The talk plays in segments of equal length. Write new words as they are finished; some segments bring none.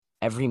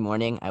every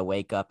morning I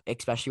wake up,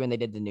 especially when they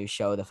did the new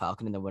show, The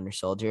Falcon and the Winter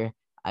Soldier.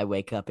 I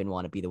wake up and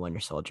want to be the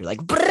Winter Soldier, like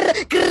brrr,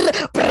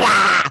 grrr,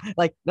 brrr,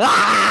 like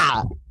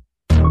ah.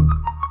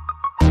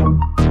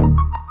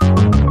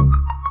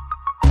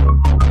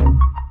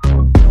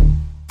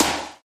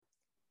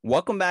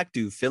 Welcome back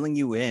to Filling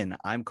You In.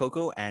 I'm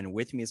Coco, and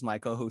with me is my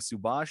co-host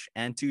Subash,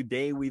 and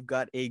today we've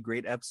got a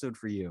great episode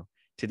for you.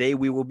 Today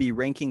we will be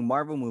ranking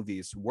Marvel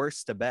movies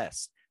worst to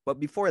best. But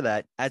before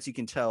that, as you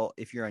can tell,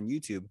 if you're on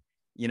YouTube,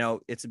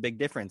 it's a big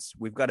difference.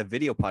 We've got a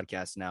video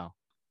podcast now.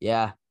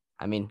 Yeah,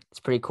 I mean,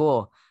 it's pretty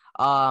cool.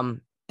 The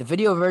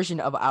video version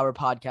of our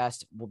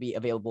podcast will be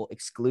available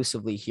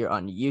exclusively here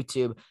on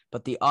YouTube,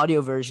 but the audio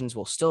versions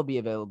will still be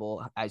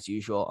available as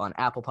usual on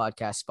Apple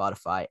Podcasts,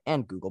 Spotify,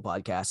 and Google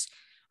Podcasts.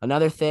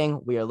 Another thing,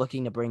 we are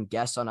looking to bring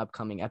guests on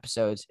upcoming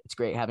episodes. It's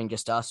great having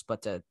just us,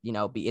 but to,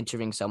 be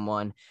interviewing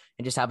someone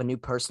and just have a new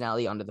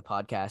personality onto the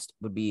podcast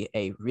would be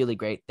a really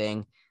great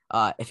thing.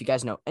 If you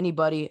guys know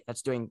anybody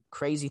that's doing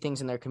crazy things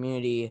in their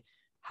community,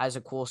 has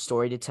a cool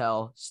story to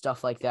tell,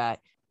 stuff like that,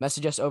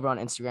 message us over on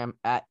Instagram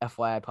at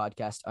FYI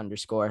podcast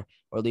 _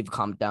 or leave a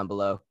comment down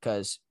below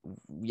because,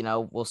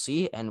 we'll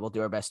see and we'll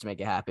do our best to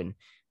make it happen.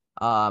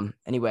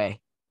 Anyway,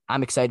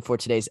 I'm excited for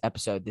today's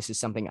episode. This is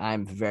something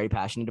I'm very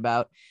passionate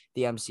about.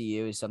 The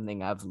MCU is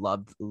something I've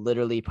loved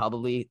literally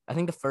probably. I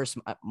think the first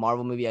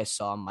Marvel movie I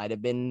saw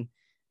it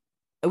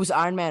was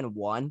Iron Man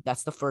 1.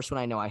 That's the first one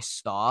I know I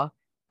saw.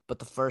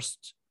 But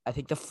I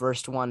think the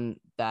first one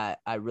that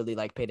I really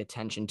paid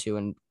attention to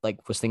and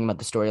was thinking about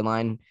the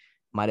storyline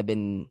might have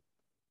been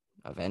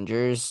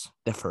Avengers,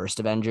 the first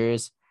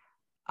Avengers.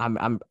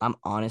 I'm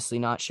honestly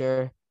not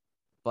sure,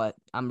 but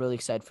I'm really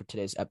excited for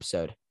today's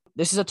episode.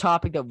 This is a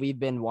topic that we've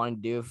been wanting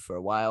to do for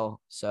a while,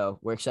 so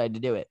we're excited to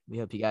do it. We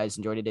hope you guys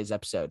enjoyed today's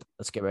episode.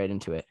 Let's get right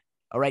into it.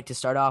 All right, to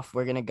start off,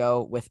 we're going to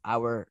go with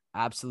our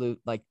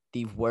absolute,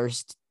 the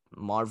worst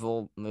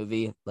Marvel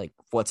movie.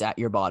 What's at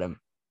your bottom?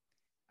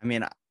 I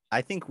mean,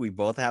 I think we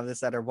both have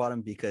this at our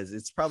bottom because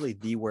it's probably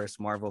the worst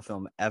Marvel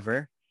film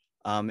ever.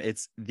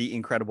 It's The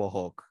Incredible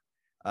Hulk.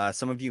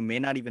 Some of you may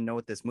not even know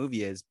what this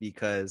movie is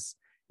because,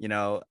 you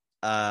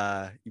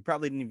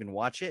probably didn't even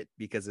watch it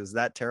because it was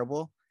that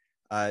terrible.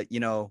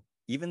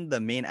 Even the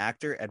main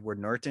actor, Edward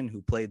Norton,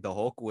 who played the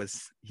Hulk,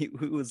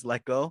 who was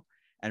let go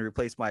and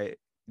replaced by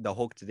the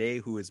Hulk today,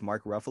 who is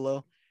Mark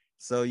Ruffalo.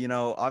 So,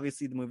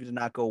 obviously the movie did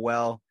not go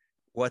well.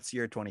 What's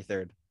your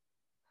 23rd?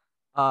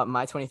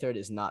 My 23rd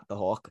is not the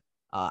Hulk.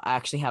 I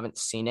actually haven't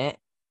seen it.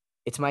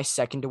 It's my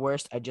second to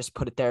worst. I just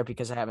put it there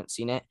because I haven't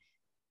seen it.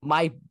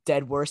 My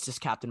dead worst is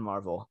Captain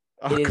Marvel.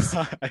 Oh, it is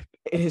God.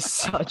 it is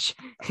such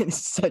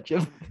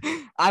a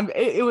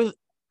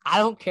I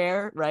don't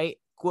care, right?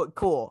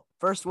 Cool.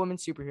 First woman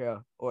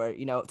superhero, or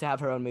to have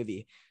her own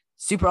movie.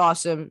 Super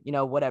awesome,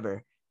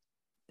 whatever.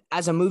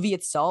 As a movie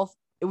itself,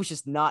 it was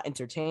just not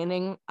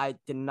entertaining. I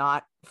did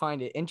not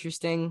find it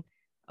interesting.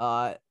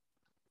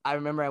 I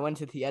remember I went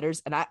to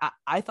theaters and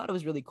I thought it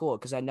was really cool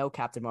because I know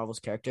Captain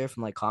Marvel's character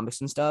from comics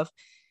and stuff.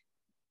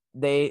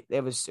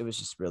 It was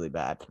just really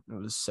bad. It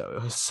was so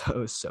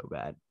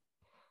bad.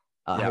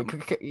 It was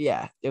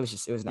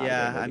not a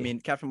great movie. I mean,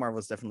 Captain Marvel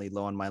is definitely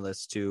low on my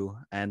list too,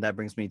 and that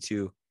brings me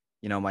to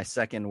my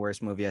second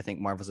worst movie I think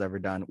Marvel's ever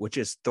done, which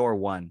is Thor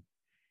 1.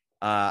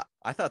 I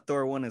thought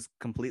Thor 1 is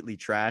completely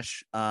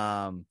trash.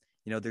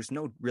 There's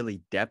no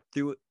really depth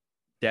to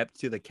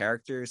the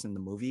characters in the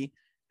movie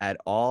at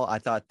all. I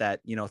thought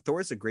that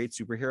Thor is a great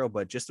superhero,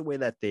 but just the way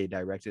that they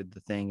directed the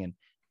thing and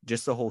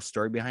just the whole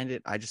story behind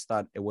it, I just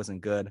thought it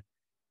wasn't good.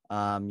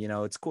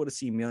 It's cool to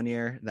see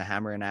Mjolnir, the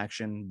hammer, in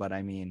action, but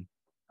I mean,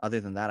 other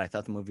than that, I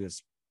thought the movie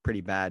was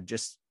pretty bad,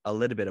 just a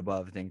little bit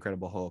above The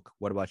Incredible Hulk.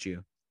 What about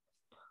you?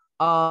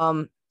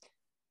 I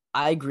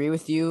agree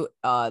with you.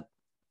 That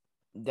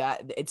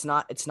it's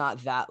not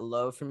that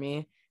low for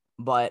me,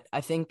 but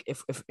I think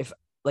if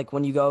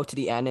when you go to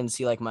the end and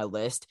see my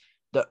list,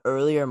 the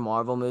earlier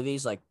Marvel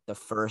movies, the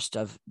first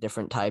of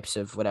different types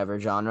of whatever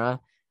genre,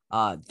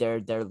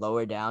 they're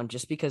lower down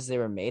just because they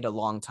were made a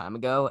long time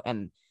ago,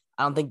 and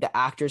I don't think the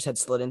actors had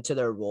slid into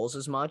their roles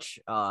as much.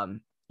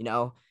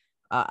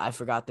 I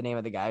forgot the name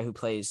of the guy who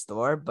plays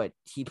Thor, but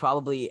he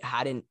probably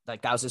hadn't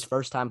that was his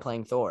first time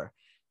playing Thor,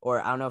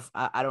 or I don't know if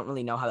I don't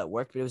really know how that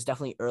worked, but it was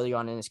definitely early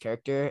on in his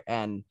character,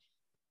 and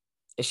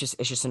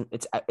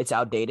it's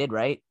outdated,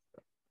 right?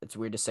 It's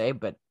weird to say,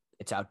 but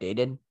it's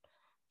outdated.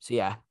 So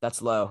yeah,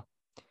 that's low.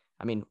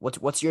 I mean,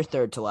 what's your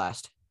third to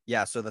last?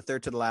 Yeah, so the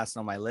third to the last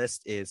on my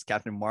list is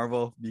Captain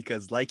Marvel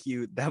because, like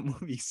you, that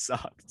movie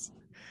sucked.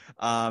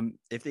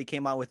 If they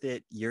came out with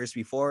it years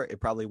before,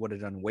 it probably would have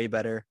done way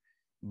better.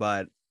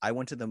 But I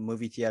went to the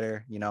movie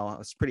theater. I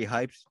was pretty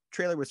hyped.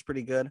 Trailer was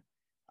pretty good.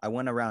 I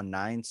went around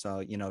 9,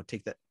 so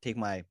take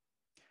my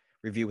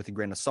review with a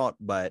grain of salt.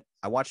 But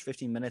I watched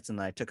 15 minutes and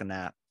then I took a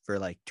nap for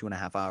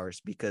 2.5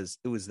 hours because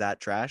it was that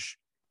trash.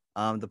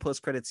 The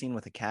post-credit scene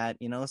with the cat,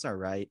 it's all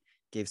right.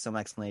 Gave some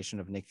explanation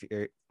of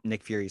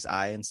Nick Fury's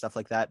eye and stuff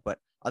like that. But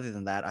other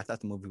than that, I thought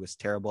the movie was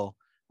terrible.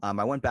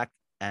 I went back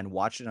and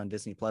watched it on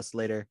Disney Plus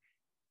later.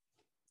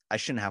 I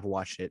shouldn't have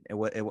watched it.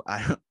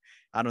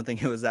 I don't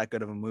think it was that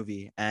good of a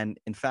movie. And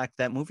in fact,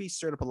 that movie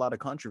stirred up a lot of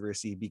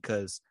controversy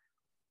because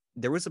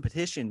there was a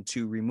petition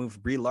to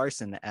remove Brie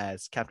Larson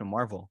as Captain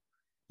Marvel.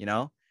 You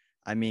know,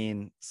 I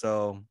mean,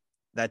 so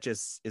that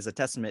just is a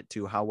testament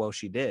to how well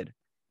she did.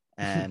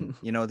 And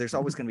there's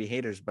always going to be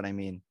haters, but I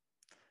mean,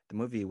 the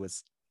movie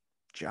was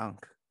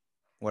junk.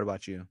 What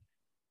about you?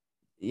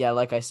 Yeah,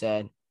 like I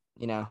said,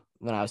 when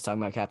I was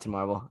talking about Captain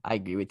Marvel, I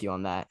agree with you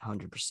on that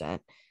 100%.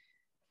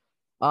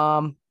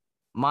 Um,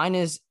 Mine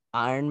is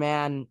Iron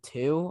Man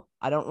 2.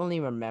 I don't really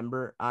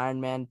remember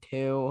Iron Man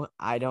 2.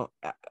 I don't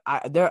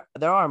I there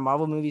are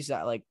Marvel movies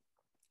that like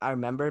I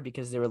remember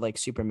because they were like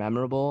super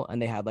memorable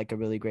and they had like a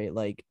really great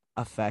like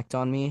effect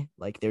on me.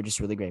 Like they're just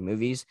really great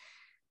movies.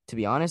 To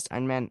be honest,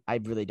 Iron Man, I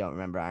really don't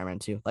remember Iron Man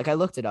 2. Like I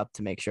looked it up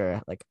to make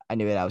sure like I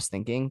knew what I was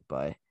thinking,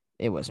 but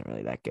it wasn't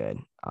really that good.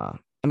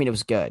 I mean it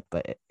was good,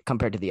 but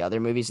compared to the other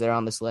movies that are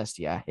on this list,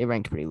 yeah, it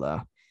ranked pretty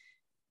low.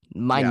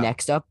 My Yeah,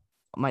 next up,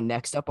 my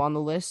next up on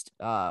the list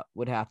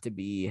would have to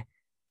be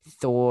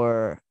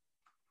Thor.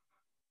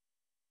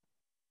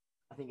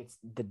 I think it's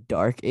the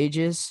Dark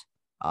Ages.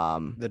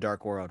 The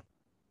Dark World.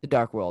 The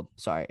Dark World.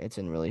 Sorry, it's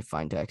in really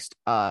fine text.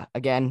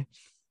 Again,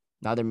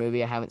 another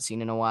movie I haven't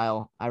seen in a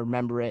while. I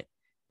remember it.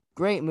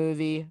 Great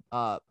movie.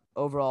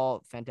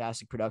 Overall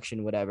fantastic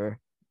production. Whatever.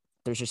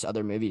 There's just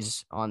other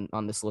movies on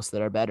this list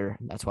that are better.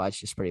 That's why it's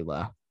just pretty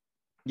low.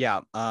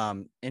 Yeah,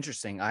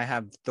 interesting. I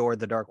have Thor: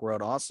 The Dark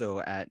World also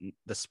at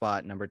the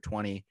spot number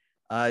 20.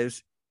 I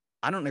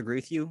don't agree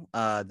with you.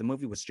 The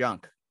movie was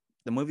junk.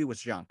 The movie was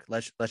junk.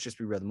 Let's just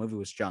be real. The movie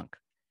was junk.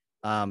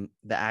 The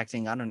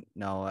acting, I don't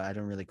know. I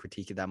don't really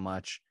critique it that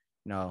much.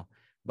 No,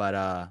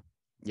 but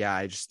yeah,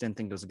 I just didn't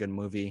think it was a good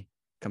movie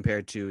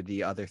compared to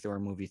the other Thor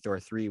movie, Thor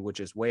 3,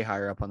 which is way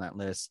higher up on that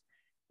list.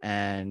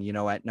 And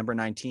at number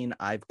 19,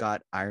 I've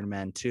got Iron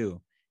Man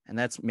 2, and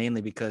that's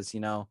mainly because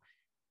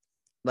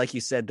like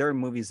you said, there are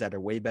movies that are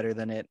way better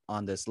than it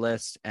on this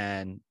list.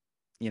 And,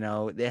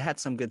 they had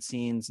some good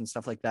scenes and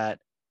stuff like that.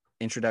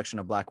 Introduction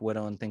of Black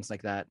Widow and things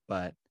like that.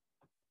 But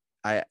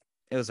it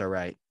was all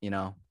right,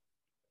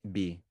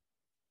 B.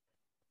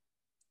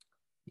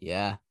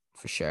 Yeah,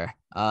 for sure.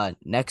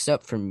 Next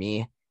up for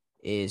me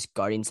is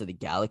Guardians of the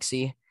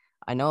Galaxy.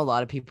 I know a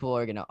lot of people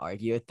are gonna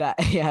argue with that.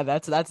 Yeah,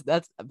 that's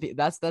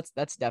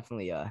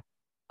definitely a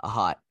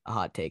hot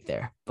take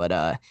there. But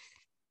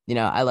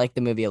I like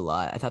the movie a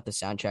lot. I thought the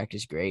soundtrack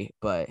is great,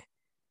 but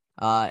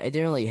it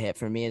didn't really hit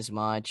for me as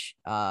much.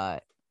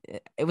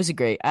 It was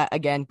a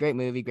again, great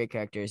movie, great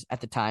characters at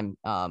the time.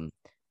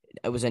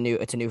 It's a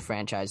new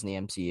franchise in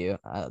the MCU,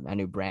 a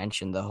new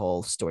branch in the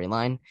whole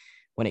storyline.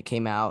 When it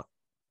came out,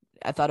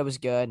 I thought it was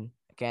good.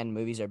 Again,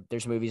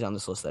 there's movies on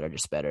this list that are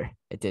just better.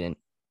 It didn't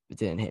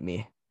hit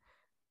me.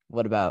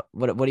 What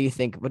do you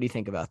think? What do you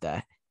think about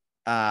that?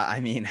 I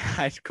mean,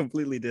 I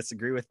completely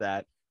disagree with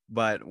that.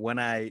 But when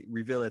I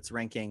reveal its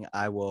ranking,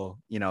 I will,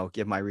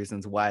 give my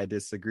reasons why I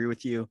disagree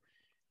with you.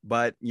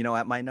 But,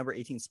 at my number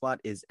 18 spot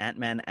is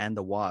Ant-Man and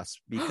the Wasp,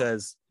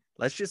 because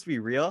let's just be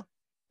real.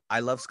 I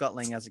love Scott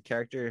Lang as a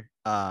character.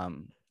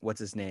 What's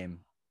his name?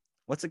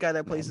 What's the guy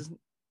that plays Man, his?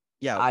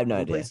 Yeah, I have no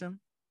who idea. plays him?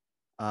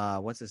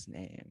 What's his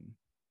name?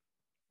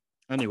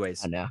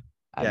 Anyways, I know.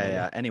 I have yeah, no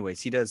yeah. idea.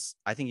 Anyways,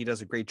 I think he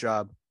does a great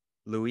job.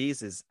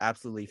 Louise is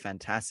absolutely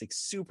fantastic,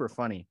 super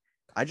funny.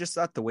 I just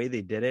thought the way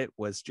they did it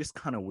was just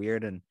kind of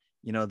weird, and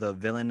the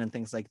villain and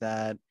things like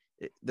that.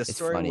 The It's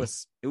story funny.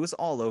 was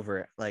all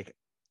over. Like,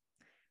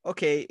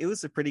 okay, it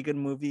was a pretty good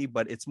movie,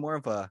 but it's more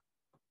of a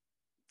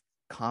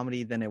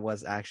comedy than it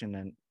was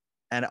action.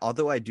 And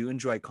although I do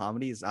enjoy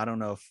comedies, I don't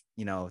know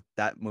if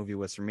that movie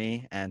was for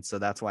me, and so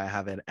that's why I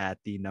have it at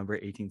the number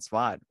 18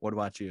 spot. What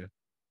about you?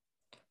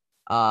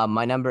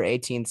 My number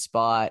 18th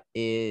spot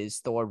is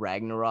Thor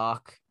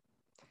Ragnarok.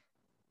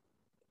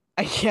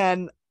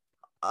 Again,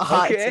 a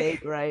hot Okay.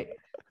 take, right?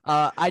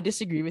 I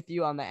disagree with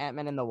you on the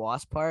Ant-Man and the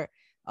Wasp part.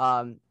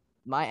 Um,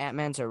 my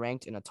Ant-Mans are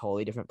ranked in a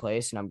totally different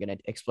place, and I'm gonna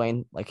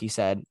explain, like he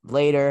said,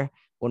 later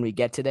when we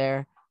get to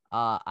there.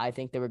 I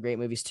think they were great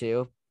movies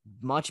too,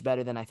 much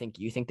better than I think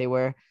you think they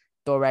were.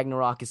 Thor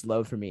Ragnarok is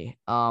low for me.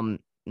 Now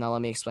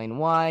let me explain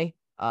why.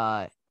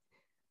 I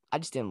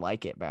just didn't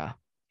like it, bro.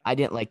 I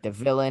didn't like the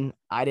villain.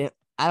 I didn't.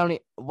 I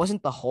don't.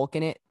 Wasn't the Hulk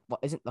in it?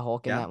 Isn't the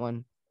Hulk in Yeah. that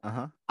one?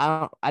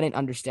 Uh-huh. I didn't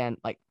understand.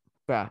 Like,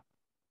 bro,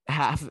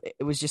 half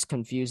it was just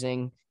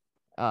confusing.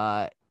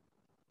 Uh,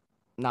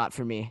 not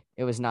for me.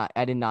 It was not.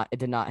 I did not. It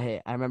did not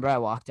hit. I remember I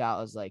walked out.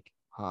 I was like,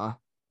 huh?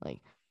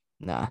 Like,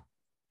 nah,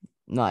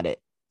 not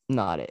it.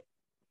 Not it.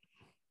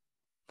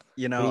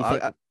 You What do know, you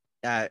think? What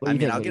do I you mean,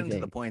 think? I'll What do get you into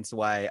the think? points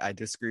why I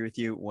disagree with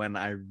you when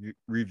I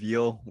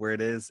reveal where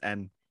it is,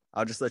 and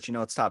I'll just let you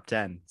know it's top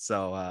 10.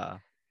 So,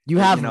 You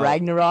but have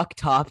Ragnarok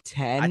top I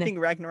 10. think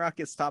Ragnarok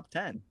is top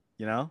 10.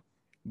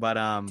 But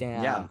yeah,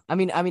 Damn.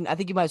 I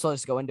think you might as well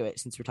just go into it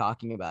since we're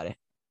talking about it.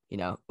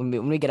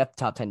 When we get up to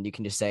top 10, you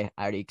can just say,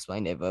 I already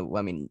explained it. But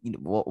I mean,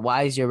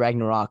 why is your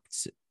Ragnarok?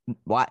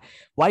 Why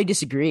do you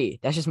disagree?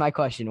 That's just my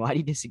question. Why do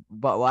you disagree?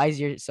 But why is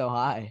yours so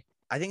high?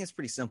 I think it's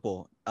pretty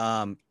simple.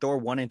 Thor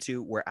 1 and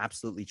 2 were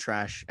absolutely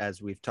trash,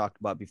 as we've talked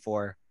about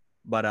before.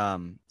 But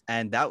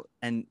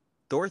and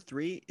Thor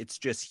 3, it's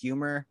just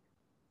humor.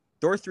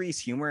 Thor 3's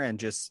humor and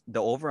just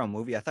the overall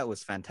movie I thought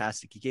was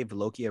fantastic. He gave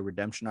Loki a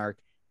redemption arc.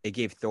 It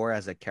gave Thor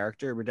as a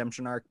character a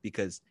redemption arc,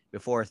 because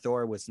before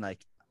Thor was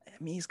like, I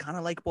mean, he's kind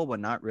of likable, but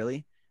not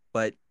really.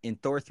 But in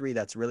Thor 3,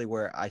 that's really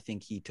where I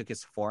think he took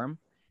his form.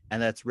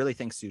 And that's really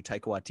thanks to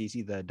Taika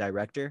Waititi, the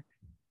director.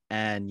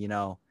 And,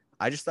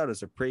 I just thought it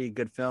was a pretty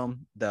good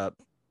film. The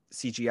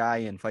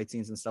CGI and fight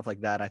scenes and stuff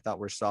like that I thought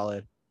were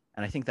solid.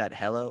 And I think that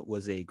Hela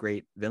was a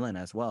great villain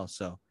as well.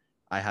 So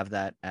I have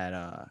that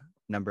at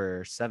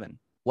number 7.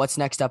 What's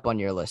next up on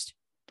your list?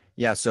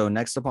 Yeah, so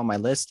next up on my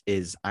list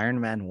is Iron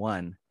Man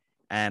 1.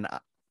 And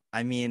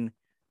I mean,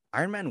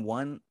 Iron Man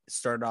 1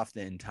 started off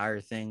the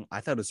entire thing. I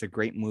thought it was a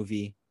great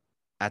movie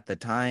at the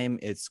time.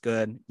 It's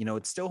good.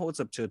 It still holds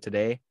up to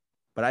today,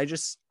 but I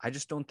just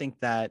don't think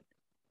that.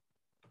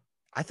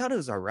 I thought it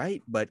was all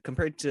right, but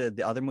compared to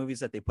the other movies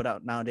that they put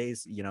out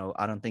nowadays,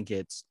 I don't think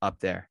it's up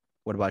there.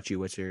 What about you?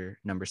 What's your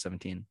number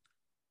 17?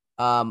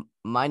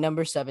 My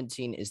number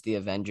 17 is the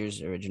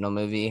Avengers original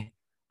movie.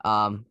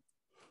 Um,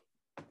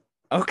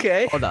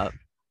 Okay. Hold up.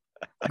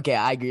 Okay,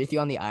 I agree with you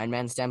on the Iron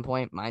Man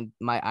standpoint.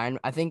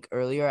 I think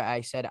earlier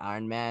I said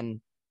Iron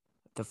Man,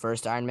 the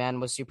first Iron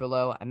Man was super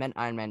low. I meant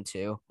Iron Man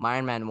 2. My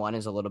Iron Man 1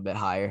 is a little bit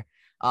higher.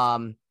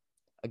 Um,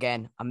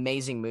 Again,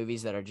 amazing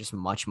movies that are just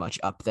much, much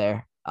up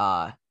there.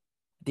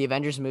 The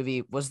Avengers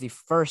movie was the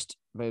first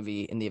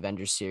movie in the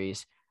Avengers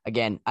series.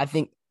 Again, I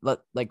think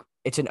like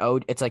it's an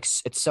ode. It's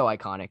so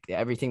iconic.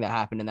 Everything that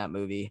happened in that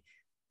movie,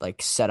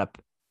 like set up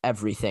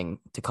everything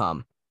to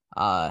come.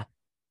 Uh,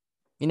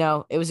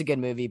 it was a good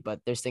movie,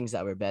 but there's things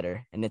that were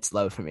better, and it's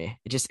low for me.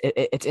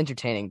 It's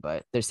entertaining,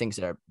 but there's things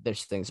that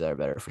are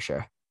better for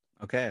sure.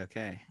 Okay,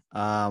 okay.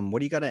 What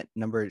do you got at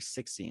number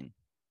 16?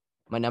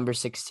 My number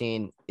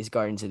 16 is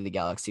Guardians of the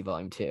Galaxy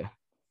Volume 2.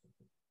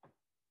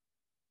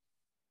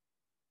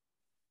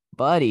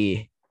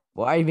 Buddy,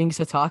 why are you being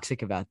so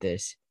toxic about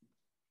this?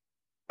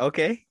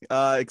 Okay.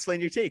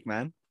 Explain your take,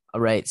 man.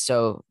 All right,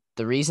 so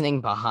the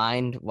reasoning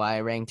behind why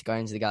I ranked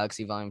Guardians of the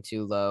Galaxy Volume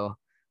 2 low,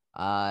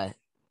 uh,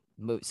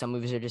 some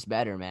movies are just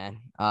better, man.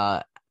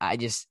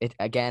 Guardians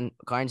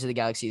of the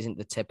Galaxy isn't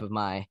the tip of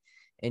my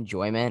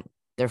enjoyment.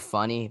 They're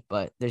funny,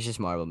 but there's just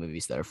Marvel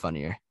movies that are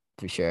funnier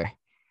for sure.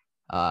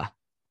 Uh,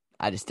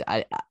 I just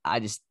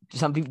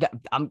some people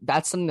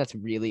that's something that's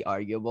really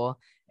arguable,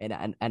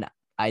 and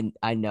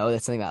I know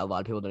that's something that a lot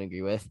of people don't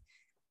agree with.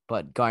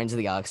 But Guardians of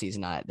the Galaxy is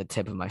not the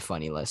tip of my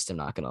funny list. I'm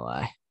not gonna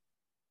lie.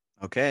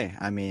 Okay.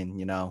 I mean,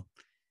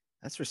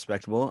 that's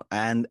respectable.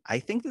 And I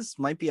think this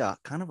might be a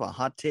kind of a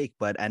hot take,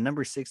 but at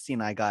number 16,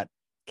 I got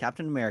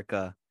Captain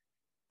America,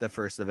 the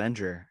First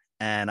Avenger.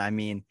 And I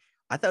mean,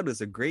 I thought it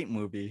was a great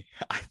movie.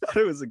 I thought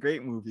it was a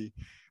great movie,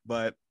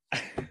 but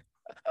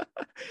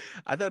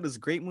I thought it was a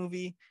great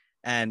movie.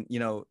 And,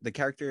 the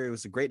character, it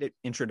was a great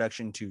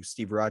introduction to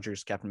Steve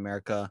Rogers, Captain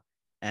America.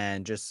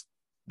 And just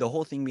the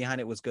whole thing behind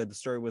it was good. The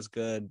story was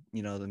good,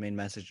 the main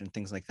message and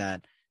things like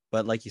that.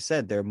 But like you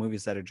said, there are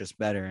movies that are just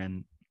better.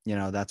 And,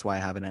 that's why I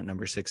have it at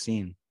number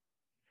 16.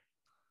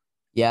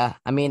 Yeah,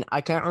 I mean,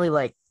 I can't really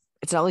like.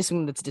 It's not really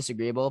something that's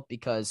disagreeable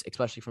because,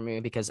 especially for me,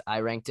 because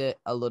I ranked it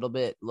a little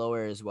bit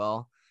lower as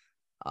well.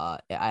 I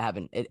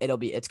haven't.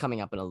 It's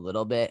coming up in a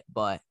little bit,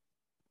 but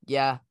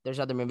yeah, there's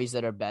other movies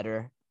that are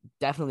better.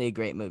 Definitely a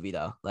great movie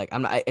though. Like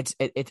I'm not.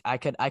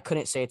 I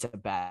couldn't say it's a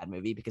bad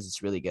movie because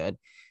it's really good,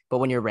 but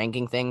when you're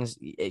ranking things,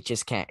 it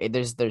just can't.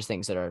 There's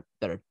things that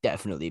are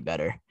definitely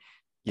better.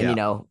 And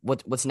Yeah.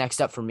 what's next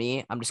up for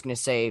me? I'm just gonna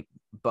say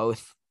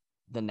both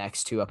the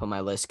next two up on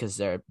my list because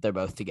they're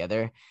both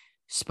together.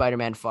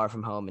 Spider-Man: Far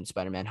From Home and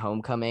Spider-Man: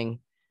 Homecoming.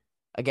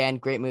 Again,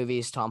 great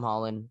movies. Tom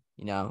Holland,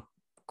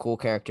 cool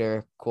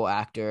character, cool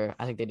actor.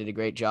 I think they did a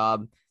great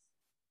job.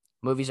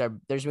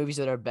 There's movies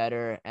that are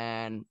better,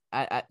 and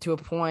to a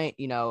point,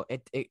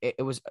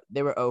 it was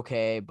they were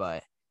okay,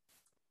 but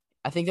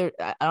I think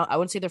I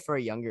wouldn't say they're for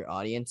a younger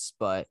audience,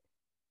 but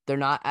they're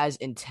not as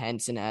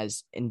intense and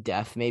as in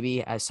depth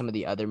maybe as some of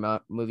the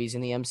other movies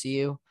in the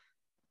MCU.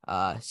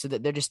 So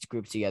that they're just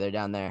grouped together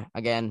down there.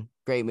 Again,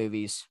 great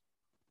movies.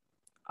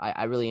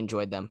 I really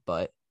enjoyed them,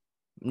 but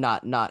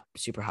not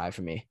super high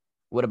for me.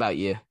 What about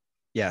you?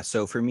 Yeah.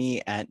 So for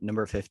me, at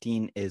number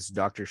 15 is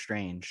Doctor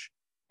Strange.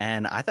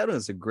 And I thought it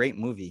was a great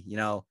movie.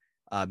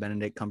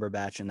 Benedict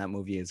Cumberbatch in that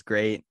movie is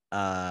great.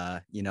 I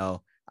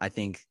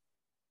think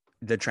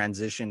the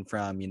transition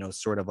from,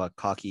 sort of a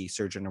cocky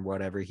surgeon or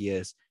whatever he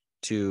is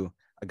to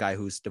a guy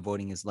who's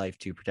devoting his life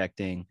to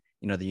protecting,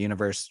 the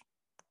universe,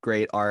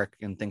 great arc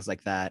and things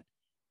like that.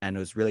 And it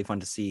was really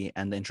fun to see.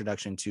 And the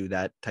introduction to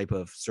that type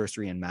of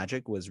sorcery and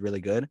magic was really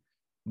good.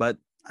 But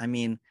I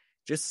mean,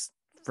 just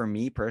for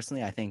me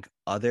personally, I think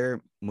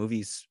other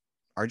movies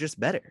are just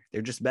better.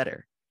 They're just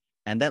better.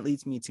 And that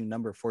leads me to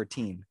number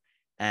 14.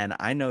 And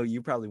I know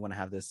you probably want to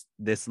have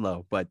this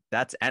low, but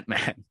that's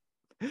Ant-Man.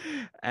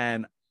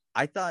 And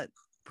I thought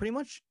pretty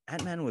much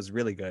Ant-Man was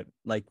really good.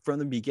 Like from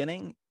the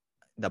beginning,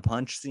 the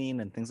punch scene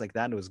and things like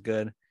that, it was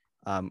good.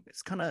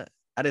 It's kind of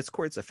at its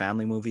core, it's a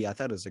family movie. I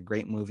thought it was a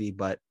great movie,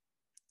 but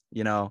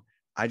you know,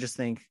 I just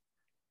think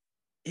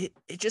it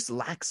just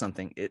lacks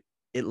something.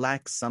 It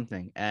lacks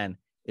something, and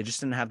it just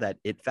didn't have that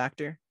it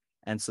factor.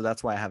 And so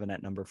that's why I have it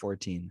at number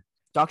 14.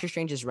 Doctor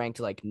Strange is ranked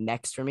like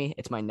next for me.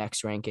 It's my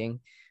next ranking.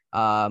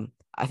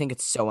 I think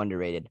it's so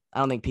underrated. I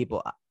don't think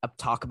people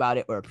talk about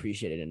it or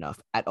appreciate it enough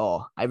at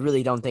all. I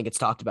really don't think it's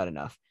talked about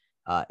enough.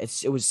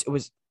 It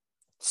was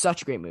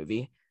such a great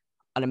movie,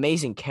 an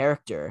amazing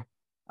character.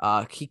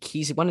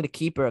 He's one of the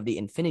keeper of the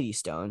Infinity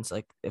Stones.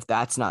 Like, if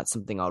that's not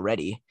something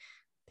already,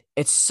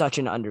 it's such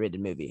an underrated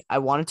movie. I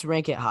wanted to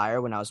rank it higher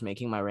when I was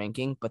making my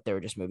ranking, but there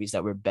were just movies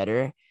that were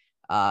better.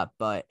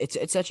 But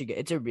it's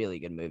a really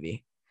good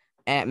movie.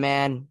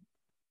 Ant-Man,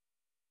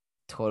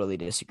 totally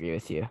disagree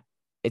with you.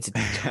 It's a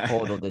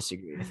total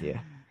disagree with you.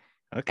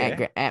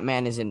 Okay.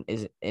 Ant-Man is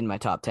in my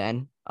top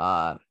 10.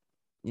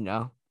 You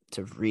know, it's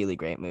a really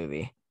great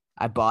movie.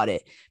 I bought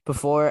it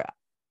before,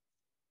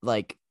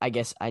 like, I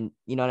guess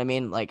you know what I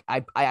mean? Like,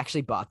 I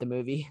actually bought the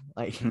movie,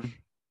 like, Mhm. for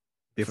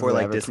Before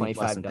like whatever, Disney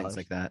Plus and things $25.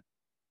 like that.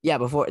 Yeah,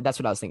 before, that's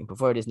what I was thinking.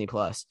 Before Disney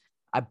Plus,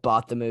 I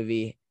bought the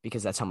movie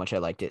because that's how much I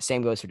liked it.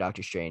 Same goes for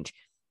Doctor Strange.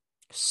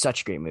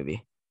 Such a great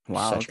movie.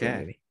 Wow. Such a great Okay.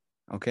 movie.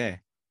 Okay.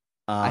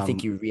 I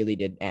think Um, you really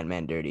did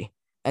Ant-Man dirty.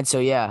 And so,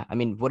 yeah, I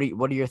mean, what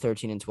are your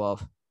 13 and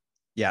 12?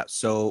 yeah.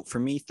 So for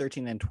me,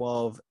 13 and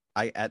 12,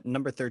 I at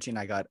number 13,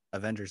 I got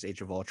Avengers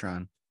Age of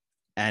Ultron.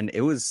 And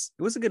it was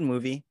a good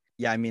movie.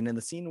 Yeah, I mean, in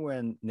the scene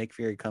when Nick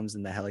Fury comes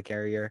in the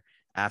helicarrier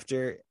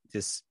after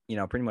just,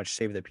 pretty much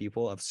save the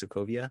people of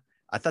Sokovia,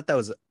 I thought that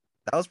was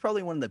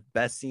probably one of the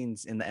best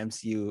scenes in the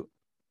MCU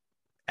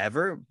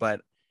ever.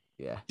 But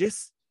Yeah,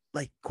 just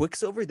like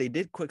Quicksilver, they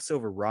did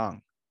Quicksilver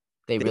wrong.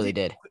 they They really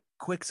did did.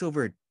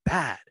 Quicksilver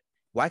bad.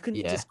 Why couldn't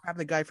he Yeah, just grab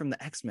the guy from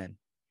the X-Men?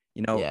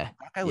 yeah,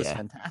 That guy was yeah.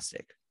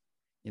 fantastic.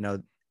 You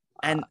know,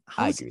 and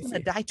how I is he agree with gonna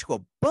you. die to a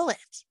bullet?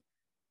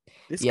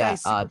 This Yeah,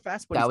 guy's super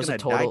fast, but that he's was a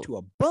gonna die total. to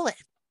a bullet.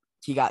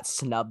 He got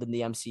snubbed in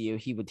the MCU.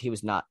 He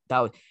was not that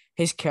was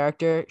his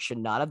character should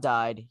not have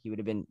died. He would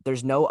have been.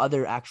 There's no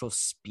other actual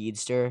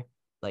speedster,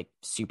 like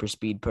super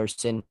speed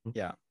person,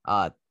 Yeah.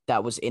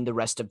 that was in the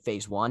rest of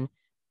Phase One.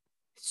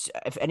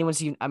 If anyone's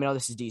seen, I mean, know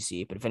this is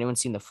DC, but if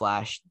anyone's seen the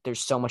Flash, there's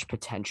so much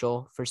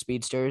potential for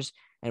speedsters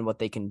and what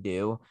they can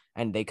do,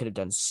 and they could have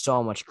done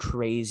so much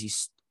crazy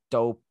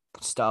dope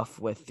stuff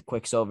with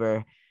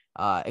Quicksilver,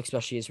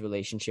 especially his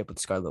relationship with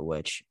Scarlet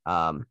Witch.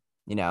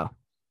 You know,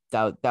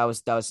 that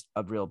was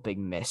a real big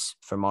miss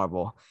for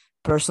Marvel.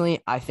 Personally,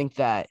 I think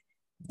that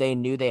they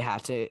knew they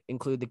had to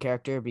include the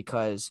character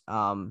because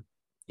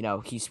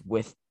he's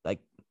with, like,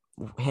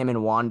 him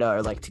and Wanda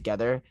are like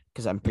together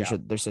because I'm pretty Yeah. sure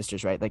they're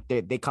sisters, right? Like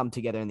they come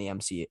together in the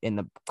MC in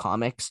the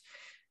comics.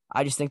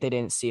 I just think they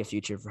didn't see a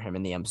future for him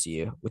in the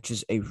MCU, which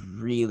is a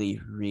really,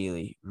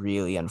 really,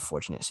 really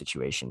unfortunate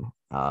situation.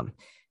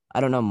 I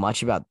don't know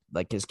much about,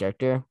 like, his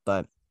character,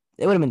 but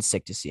it would have been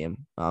sick to see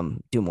him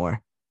do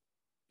more.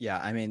 Yeah,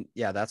 I mean,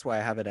 yeah, that's why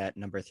I have it at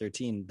number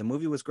 13. The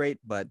movie was great,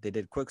 but they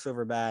did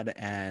Quicksilver bad,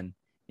 and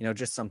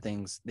just some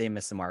things they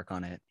missed the mark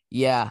on it.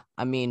 Yeah,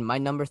 I mean, my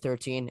number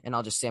 13, and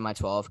I'll just say my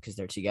 12 because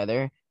they're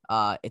together.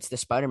 It's the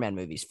Spider-Man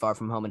movies, Far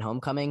From Home and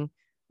Homecoming.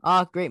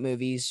 Great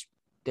movies.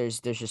 There's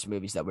just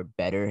movies that were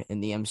better in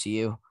the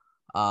MCU.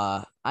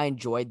 I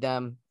enjoyed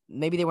them.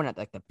 Maybe they weren't at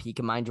like the peak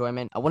of my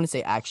enjoyment. I wouldn't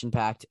say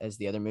action-packed as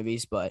the other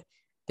movies, but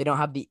they don't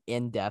have the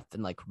in-depth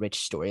and like rich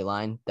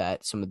storyline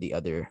that some of the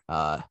other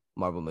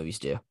Marvel movies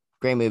do.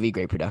 Great movie,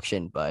 great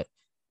production, but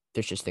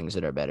there's just things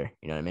that are better.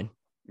 You know what I mean?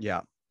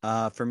 Yeah.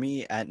 For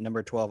me, at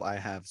number 12, I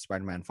have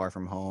Spider-Man Far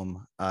From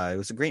Home. It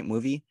was a great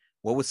movie.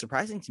 What was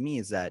surprising to me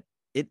is that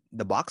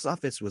the box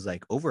office was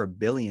like over $1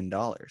 billion. Did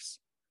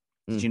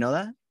Mm. you know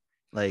that?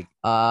 Like,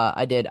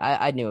 I did.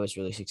 I knew it was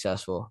really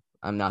successful.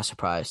 I'm not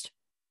surprised.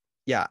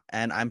 yeah,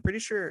 and I'm pretty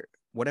sure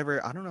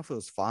whatever, I don't know if it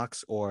was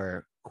Fox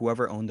or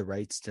whoever owned the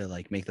rights to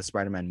like make the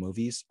Spider-Man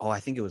movies. Oh, I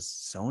think it was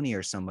Sony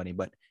or somebody,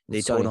 but they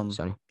It's told Sony. him,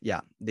 Sony.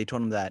 yeah, they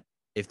told him that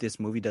if this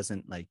movie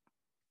doesn't like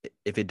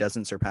if it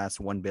doesn't surpass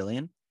 1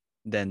 billion,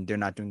 then they're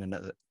not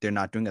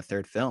doing a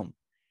third film.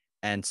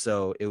 And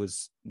so there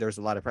was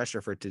a lot of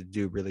pressure for it to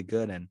do really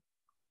good, and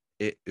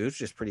it was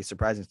just pretty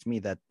surprising to me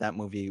that that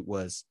movie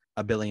was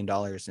 $1 billion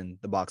in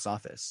the box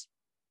office.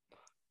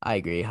 I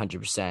agree,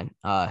 100%.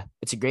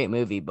 It's a great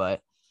movie,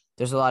 but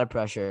there's a lot of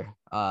pressure.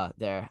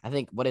 There. I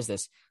think, what is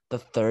this? The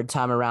third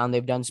time around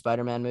they've done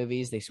Spider-Man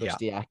movies. They Yeah. switched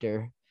the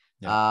actor.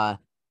 Yeah. Uh,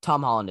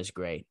 Tom Holland is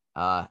great.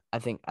 I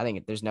think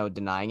there's no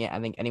denying it. I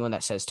think anyone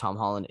that says Tom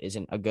Holland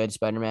isn't a good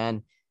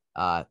Spider-Man,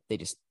 they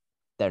just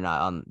they're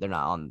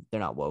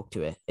not woke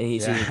to it.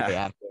 He's a great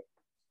Yeah. actor.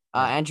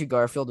 Yeah. Andrew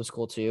Garfield was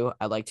cool too.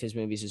 I liked his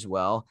movies as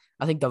well.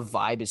 I think the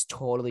vibe is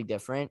totally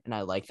different, and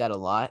I like that a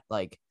lot.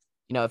 Like,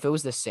 if it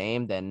was the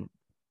same, then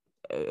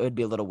it would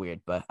be a little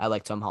weird. But I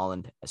like Tom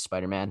Holland as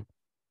Spider-Man.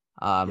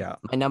 Yeah.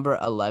 My number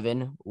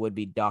 11 would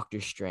be Doctor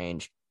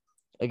Strange.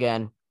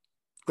 Again,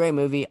 great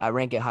movie. I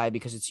rank it high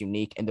because it's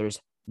unique, and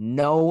there's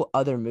no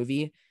other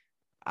movie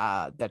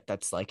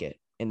that's like it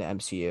in the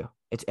MCU.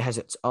 It has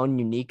its own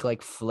unique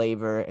like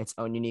flavor, its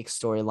own unique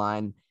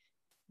storyline,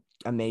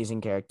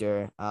 amazing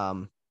character.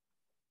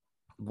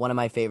 One of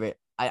my favorite.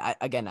 I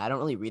again, I don't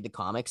really read the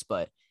comics,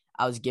 but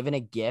I was given a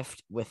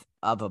gift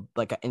of a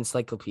like an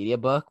encyclopedia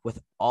book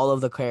with all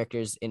of the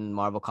characters in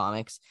Marvel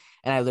Comics,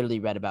 and I literally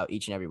read about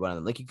each and every one of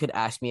them. Like you could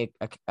ask me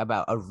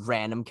about a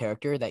random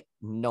character that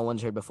no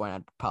one's heard before, and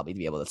I'd probably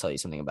be able to tell you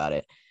something about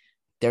it.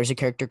 There's a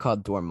character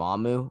called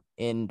Dormammu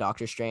in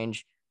Doctor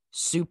Strange.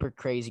 Super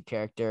crazy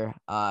character.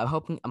 I'm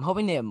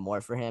hoping they have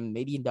more for him.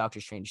 Maybe in Doctor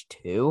Strange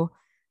 2.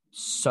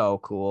 So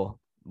cool.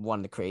 One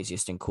of the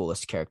craziest and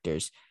coolest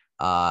characters.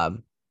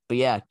 But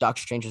yeah,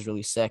 Doctor Strange is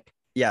really sick.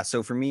 Yeah,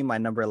 so for me, my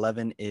number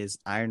 11 is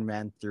Iron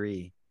Man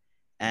 3.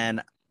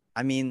 And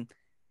I mean,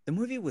 the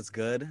movie was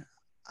good.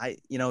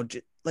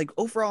 Like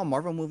overall,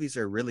 Marvel movies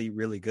are really,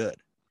 really good.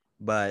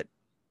 But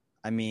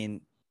I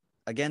mean,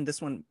 again,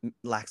 this one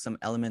lacks some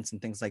elements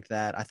and things like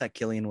that. I thought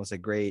Killian was a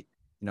great,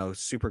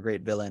 super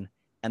great villain.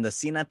 And the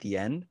scene at the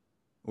end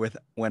with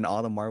when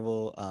all the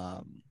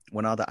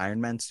when all the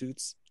Iron Man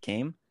suits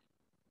came,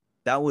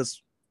 that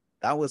was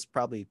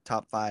probably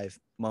top 5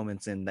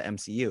 moments in the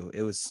MCU.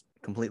 It was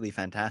completely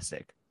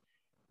fantastic.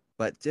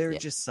 But there are Yeah.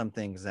 just some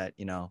things that,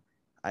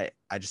 I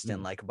just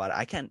didn't Mhm. like about it.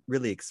 I can't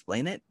really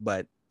explain it,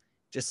 but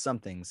just some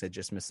things that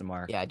just missed the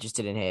mark. Yeah, it just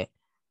didn't hit.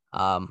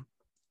 Um,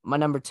 my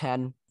number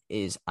 10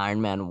 is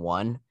Iron Man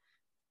 1.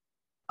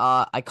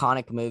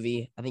 Iconic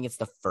movie. I think it's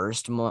the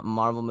first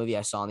Marvel movie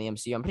I saw in the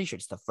MCU. I'm pretty sure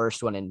it's the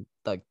first one in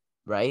the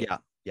right. Yeah,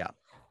 yeah.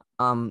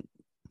 Um,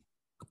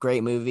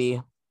 Great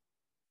movie.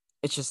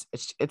 It's just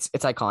it's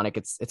iconic.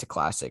 It's a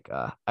classic.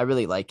 I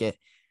really like it.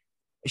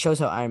 It shows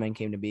how Iron Man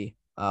came to be.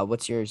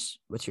 What's yours?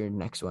 What's your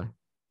next one?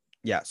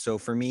 Yeah, so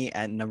for me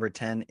at number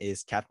 10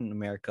 is Captain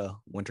America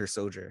Winter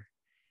Soldier.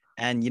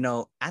 And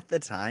at the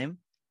time,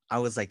 I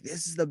was like,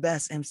 this is the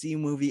best MCU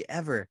movie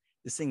ever.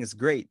 This thing is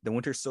great. The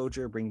Winter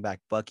Soldier, bring back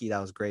Bucky, that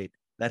was great.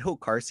 That whole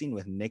car scene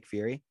with Nick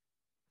Fury,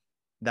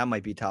 that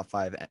might be top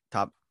 5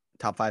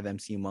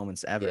 MCU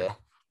moments ever, Yeah, you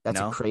that's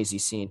a know? crazy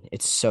scene.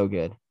 It's so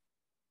good.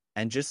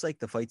 And just like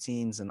the fight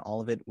scenes and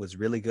all of it was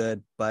really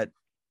good, but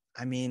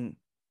I mean,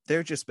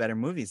 they're just better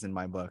movies in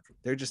my book.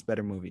 They're just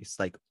better movies,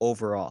 like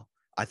overall.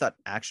 I thought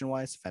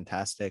action-wise,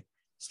 fantastic.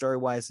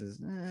 Story-wise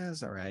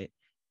is all right.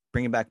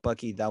 Bringing back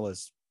Bucky, that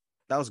was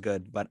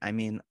good, but I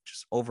mean,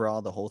 just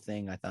overall, the whole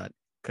thing I thought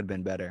could have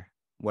been better.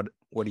 What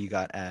do you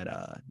got at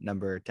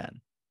number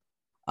 10?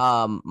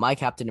 My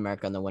Captain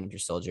America and the Winter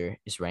Soldier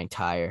is ranked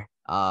higher.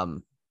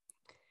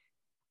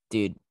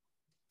 Dude,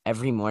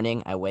 every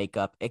morning I wake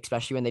up,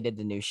 especially when they did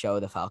the new show,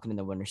 The Falcon and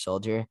the Winter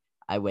Soldier.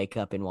 I wake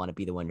up and want to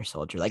be the Winter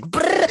Soldier, like,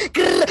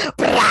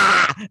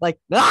 like,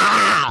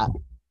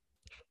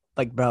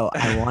 like, bro,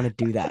 I want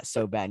to do that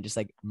so bad, and just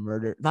like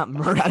murder, not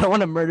murder. I don't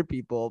want to murder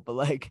people, but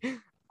like,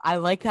 I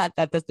like that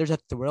there's a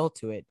thrill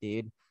to it,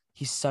 dude.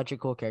 He's such a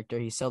cool character.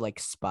 He's so like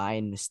spy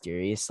and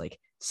mysterious, like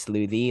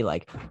sleuthy,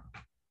 like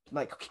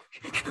like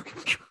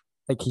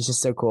he's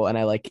just so cool, and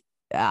I like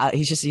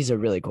he's a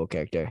really cool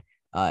character.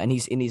 And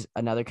he's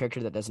another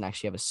character that doesn't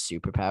actually have a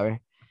superpower.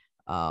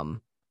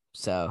 Um,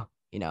 so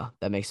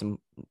that makes him.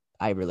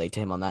 I relate to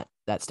him on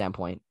that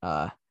standpoint.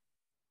 Yeah,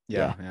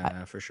 Yeah,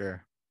 yeah, for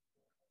sure.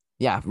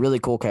 yeah, really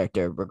cool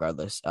character.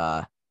 Regardless,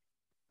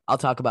 I'll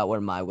talk about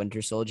where my the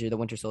Winter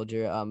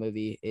Soldier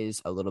movie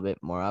is a little bit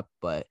more up,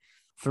 but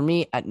for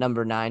me at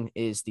number 9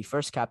 is the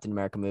first Captain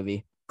America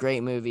movie.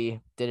 Great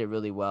movie, did it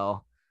really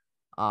well.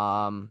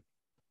 Um,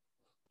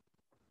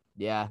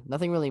 yeah,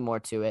 nothing really more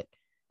to it.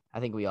 I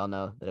think we all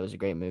know that it was a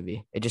great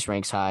movie. It just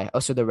ranks high.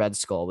 Also, the Red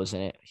Skull was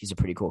in it. He's a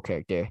pretty cool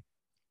character.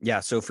 Yeah,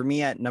 so for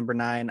me at number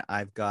 9,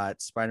 I've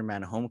got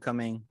Spider-Man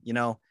Homecoming.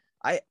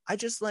 I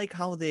just like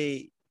how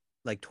they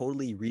like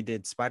totally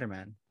redid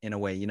Spider-Man in a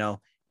way.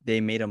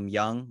 They made him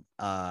young.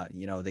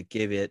 They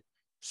gave it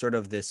sort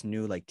of this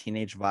new like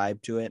teenage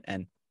vibe to it,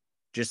 and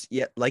just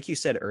yeah, like you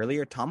said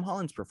earlier, Tom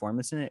Holland's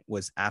performance in it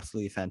was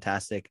absolutely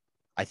fantastic.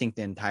 I think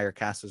the entire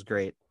cast was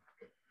great.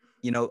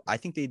 I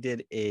think they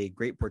did a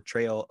great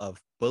portrayal of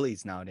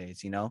bullies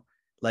nowadays.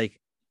 Like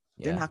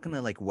they're Yeah, not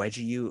gonna like wedge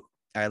you,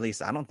 or at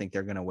least I don't think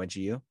they're gonna wedge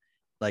you.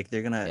 Like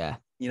they're gonna,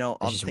 yeah. all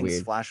It's the just things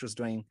weird. Flash was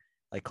doing,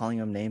 like calling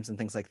them names and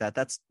things like that.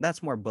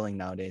 That's more bullying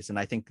nowadays, and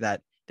I think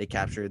that they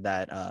captured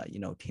that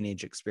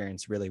teenage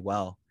experience really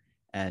well.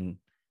 And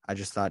I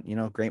just thought,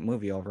 great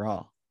movie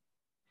overall.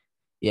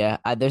 Yeah,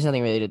 there's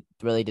nothing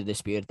really to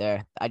dispute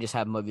there. I just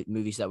have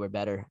movies that were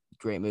better.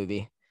 Great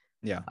movie.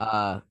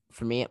 Yeah,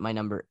 For me, my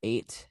number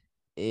 8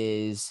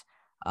 is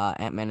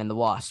Ant-Man and the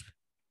Wasp.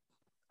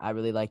 I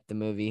really liked the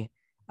movie.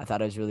 I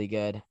thought it was really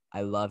good.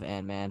 I love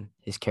Ant-Man.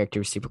 His character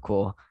was super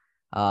cool.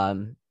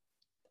 Um,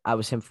 I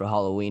was him for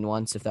Halloween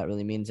once, if that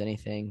really means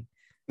anything.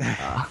 all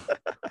Uh,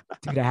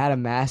 dude, I had a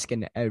mask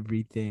and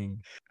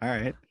everything.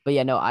 right. But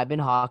yeah, no, I've been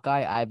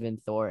Hawkeye, I've been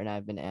Thor, and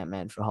I've been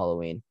Ant-Man for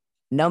Halloween.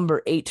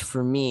 Number 8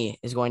 for me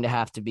is going to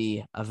have to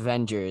be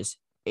Avengers: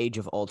 Age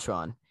of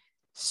Ultron.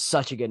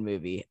 Such a good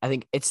movie. I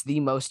think it's the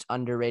most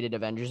underrated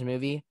Avengers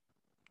movie.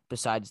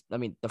 Besides, I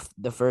mean,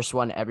 the first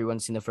one,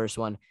 everyone's seen the first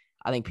one.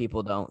 I think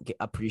people don't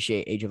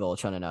appreciate Age of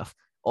Ultron enough.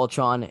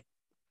 Ultron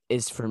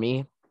is for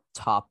me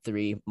top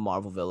 3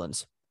 Marvel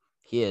villains.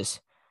 He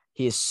is.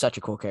 He is such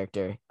a cool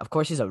character. Of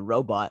course, he's a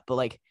robot, but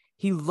like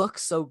he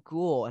looks so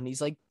cool, and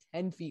he's like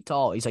 10 feet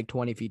tall. He's like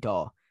 20 feet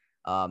tall.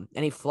 And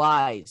he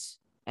flies,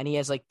 and he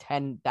has like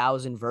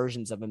 10,000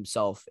 versions of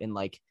himself in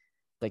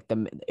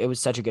it was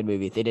such a good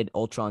movie. They did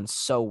Ultron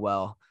so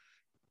well.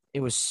 It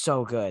was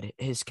so good.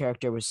 His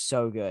character was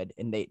so good,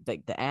 and they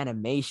like the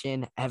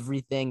animation,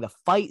 everything, the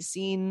fight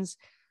scenes.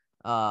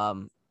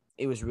 Um,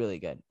 it was really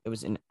good. It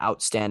was an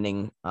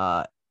outstanding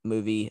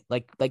movie.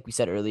 Like we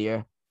said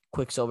earlier,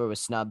 Quicksilver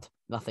was snubbed.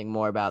 Nothing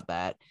more about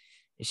that.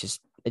 It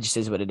just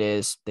is what it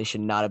is. They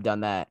should not have done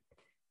that.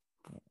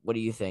 What do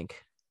you think?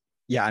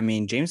 Yeah, I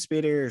mean, James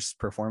Spader's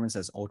performance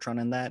as Ultron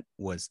in that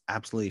was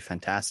absolutely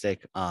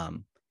fantastic.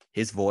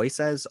 His voice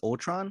as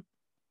Ultron,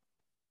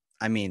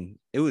 I mean,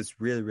 it was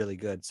really, really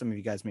good. Some of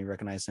you guys may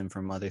recognize him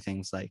from other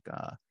things like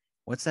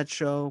what's that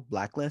show?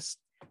 Blacklist.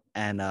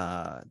 And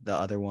the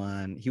other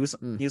one, Mm.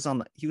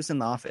 he was in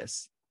the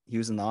office. He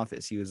was in the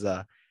office. He was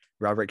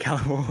Robert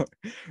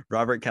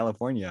Robert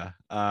California.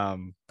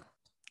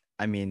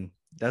 I mean,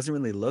 doesn't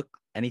really look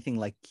anything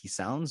like he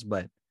sounds,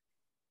 but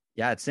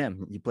yeah, it's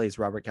him. He plays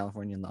Robert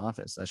California in The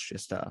Office. That's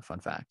just a fun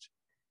fact.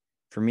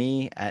 For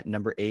me, at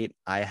number 8,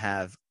 I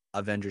have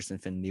Avengers: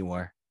 Infinity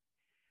War,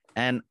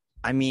 and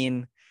I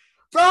mean,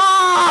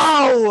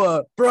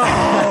 Bro,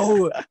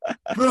 bro,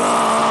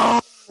 bro.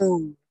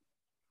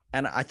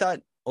 and I thought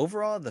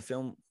overall the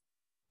film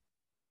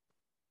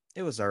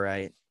it was all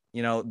right.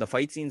 You know, the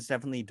fight scenes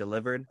definitely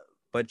delivered,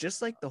 but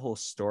just like the whole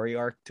story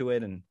arc to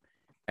it and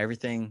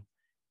everything,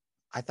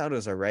 I thought it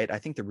was all right. I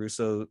think the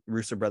Russo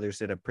brothers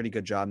did a pretty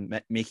good job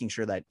making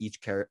sure that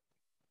each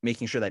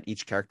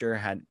character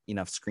had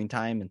enough screen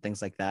time and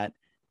things like that.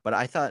 But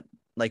I thought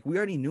like we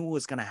already knew what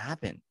was gonna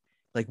happen.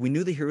 Like we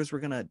knew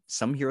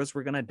some heroes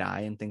were gonna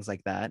die and things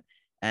like that.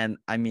 And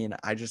I mean,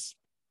 at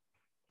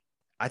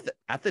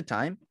the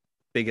time,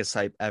 biggest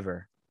hype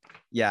ever.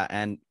 Yeah,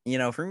 and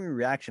from your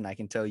reaction, I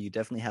can tell you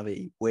definitely have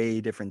a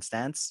way different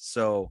stance.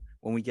 So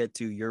when we get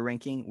to your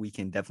ranking, we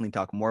can definitely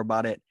talk more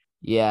about it.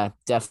 Yeah,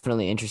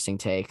 definitely interesting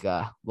take.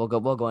 We'll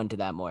go into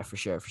that more for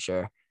sure, for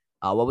sure.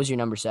 What was your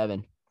number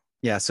 7?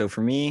 Yeah, so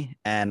for me,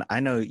 and I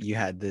know you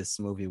had this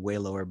movie way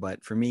lower,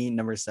 but for me,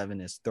 number 7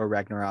 is Thor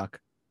Ragnarok.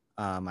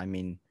 I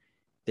mean,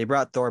 they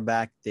brought Thor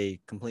back. They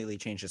completely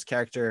changed his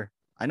character.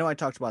 I know I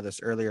talked about this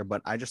earlier,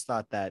 but I just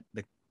thought that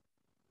the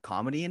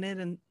comedy in it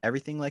and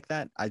everything like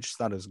that, I just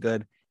thought it was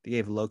good. They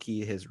gave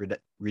Loki his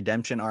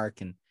redemption arc,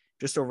 and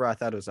just overall, I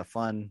thought it was a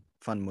fun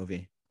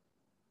movie.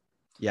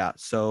 Yeah.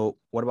 So,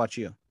 what about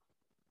you?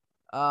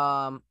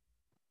 Um,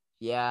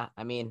 yeah,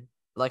 I mean,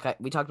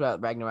 we talked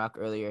about Ragnarok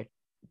earlier,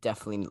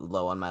 definitely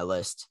low on my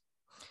list.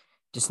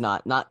 Just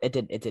not it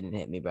didn't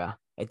hit me, bro.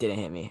 It didn't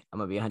hit me. I'm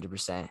gonna be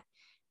 100%.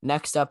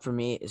 Next up for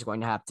me is going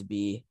to have to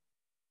be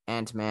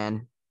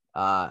Ant-Man.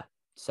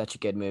 Such a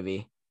good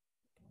movie.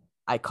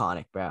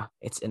 Iconic, bro.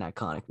 It's an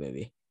iconic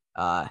movie.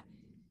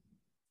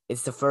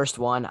 It's the first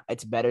one.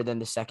 It's better than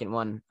the second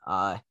one.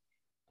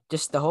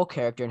 Just the whole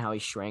character and how he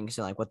shrinks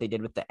and like what they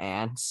did with the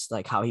ants,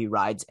 like how he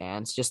rides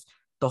ants, just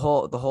the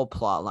whole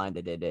plot line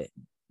they did it.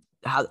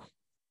 How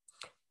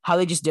how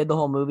they just did the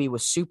whole movie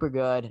was super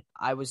good.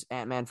 I was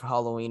Ant-Man for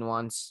Halloween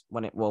once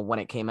when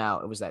it came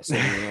out. It was that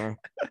same year.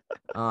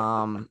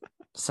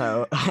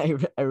 So I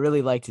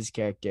really liked his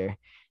character.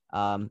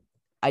 Um,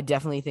 I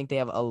definitely think they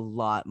have a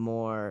lot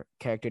more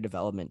character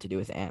development to do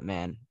with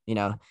Ant-Man.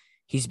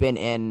 He's been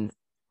in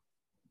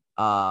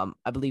I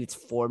believe it's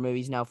 4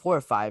 movies now, 4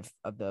 or 5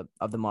 of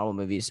the Marvel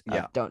movies.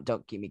 Yeah, Don't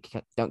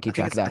keep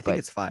track of that, I think but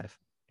it's 5.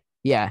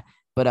 yeah,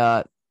 but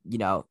I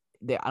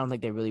don't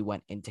think they really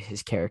went into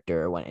his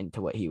character or went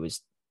into what he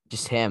was,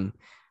 just him.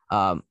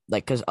 Like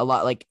because a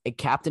lot like in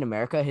Captain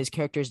America, his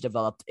character is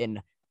developed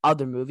in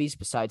other movies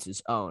besides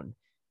his own.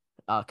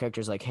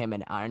 Characters like him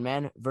and Iron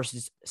Man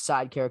versus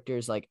side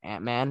characters like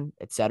Ant-Man,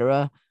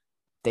 etc.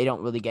 They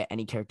don't really get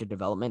any character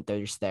development. They're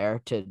just there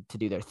to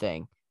do their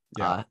thing,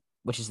 Yeah.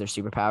 which is their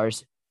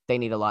superpowers. They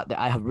need a lot.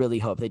 I really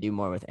hope they do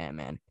more with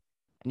Ant-Man.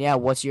 And yeah,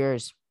 what's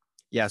yours?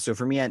 Yeah, so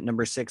for me at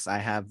number 6, I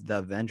have the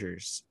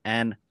Avengers.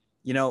 And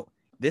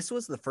this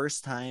was the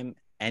first time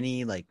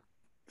any like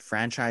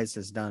franchise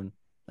has done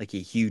like a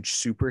huge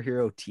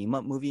superhero team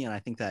up movie, and I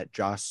think that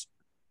Joss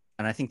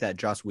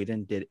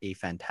Whedon did a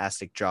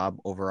fantastic job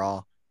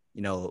overall.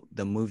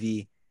 The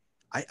movie,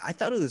 I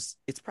thought it's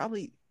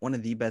probably one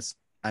of the best.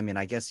 I mean,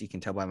 I guess you can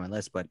tell by my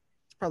list, but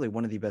it's probably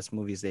one of the best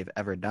movies they've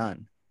ever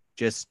done.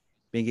 Just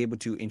being able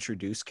to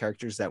introduce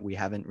characters that we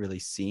haven't really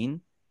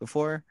seen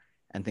before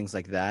and things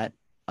like that.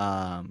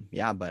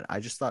 Yeah, but I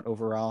just thought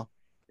overall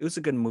it was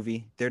a good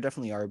movie. There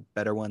definitely are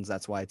better ones.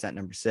 That's why it's at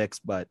number 6,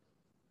 but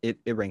it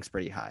ranks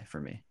pretty high for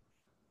me.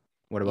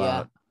 What Yeah,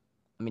 about,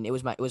 I mean it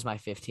was my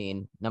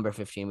 15 number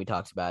 15. We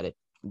talked about it.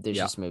 There's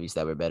yeah, just movies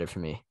that were better for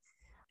me.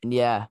 And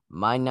yeah,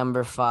 my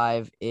number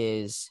 5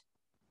 is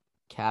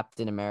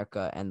Captain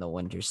America and the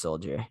Winter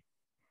Soldier.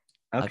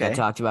 Like I okay.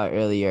 talked about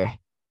earlier,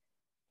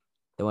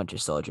 the Winter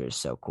Soldier is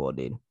so cool,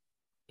 dude.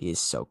 He is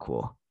so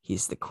cool.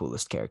 He's the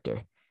coolest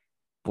character.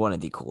 One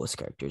of the coolest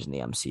characters in the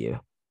MCU.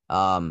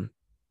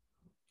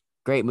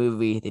 Great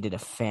movie. They did a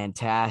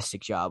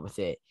fantastic job with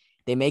it.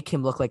 They make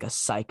him look like a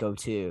psycho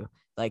too.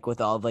 like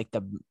with all of like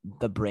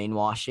the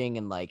brainwashing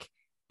and like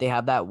they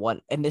have that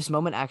one. And this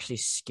moment actually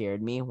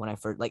scared me when I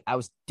first like I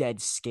was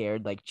dead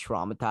scared, like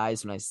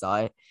traumatized when I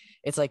saw it.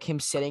 It's like him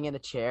sitting in the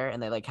chair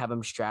and they like have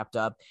him strapped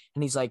up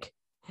and he's like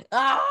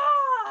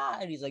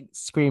and he's like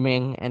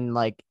screaming and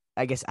like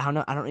I guess I don't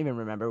know. I don't even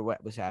remember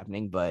what was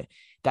happening, but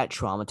that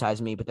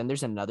traumatized me. But then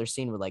there's another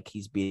scene where like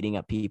he's beating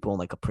up people in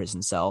like a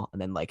prison cell,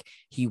 and then like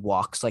he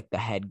walks like the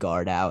head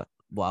guard out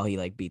while he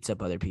like beats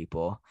up other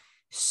people.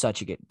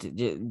 Such a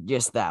good,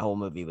 just that whole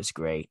movie was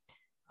great.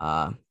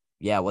 Uh,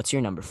 yeah. What's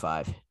your number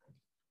five?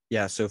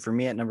 Yeah, so for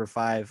me at number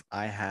 5,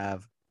 I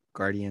have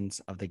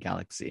Guardians of the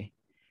Galaxy.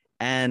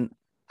 And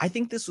I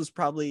think this was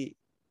probably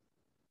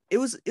it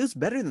was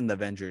better than the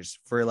Avengers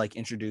for like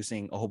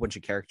introducing a whole bunch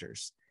of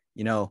characters.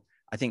 You know,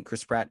 I think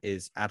Chris Pratt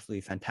is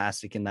absolutely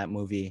fantastic in that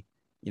movie.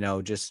 You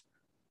know, just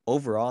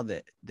overall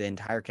the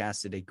entire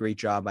cast did a great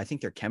job. I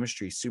think their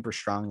chemistry is super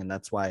strong, and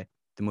that's why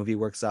the movie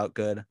works out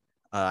good.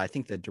 I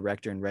think the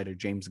director and writer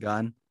James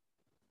Gunn,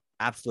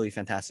 absolutely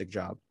fantastic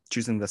job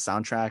choosing the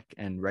soundtrack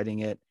and writing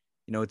it.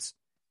 You know, it's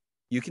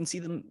you can see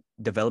them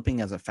developing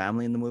as a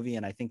family in the movie,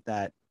 and I think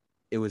that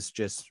it was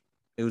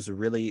a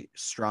really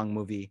strong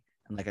movie.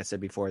 And like I said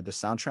before, the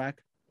soundtrack,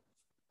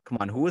 come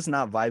on, who was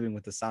not vibing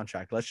with the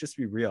soundtrack? Let's just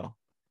be real.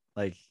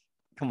 Like,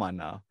 come on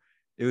now.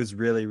 It was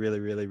really, really,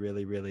 really,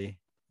 really, really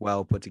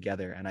well put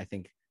together. And I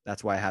think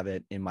that's why I have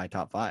it in my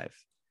top 5.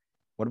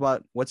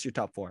 What's your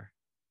top 4?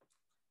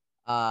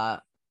 Uh,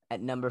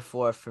 at number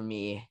four for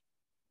me,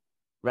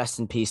 rest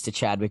in peace to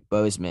Chadwick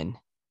Boseman,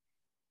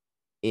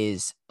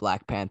 is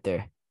Black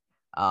Panther.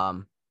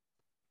 Um,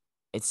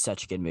 it's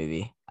such a good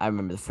movie. I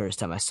remember the first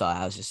time I saw it,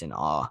 I was just in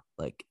awe.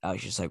 Like I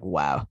was just like,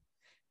 wow.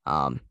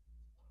 Um,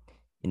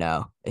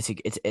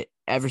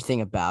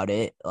 everything about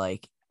it.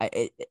 Like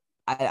I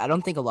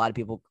don't think a lot of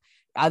people,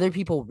 either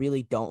people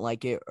really don't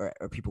like it or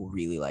people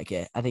really like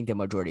it. I think the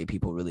majority of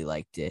people really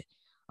liked it.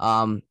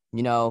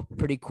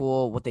 Pretty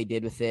cool what they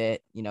did with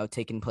it.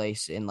 Taking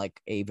place in like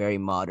a very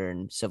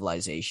modern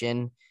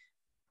civilization.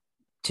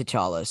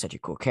 T'Challa is such a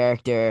cool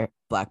character.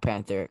 Black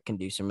Panther can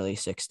do some really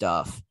sick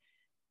stuff.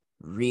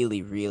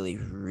 Really, really,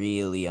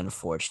 really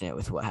unfortunate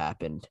with what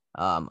happened.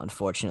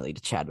 Unfortunately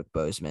to Chadwick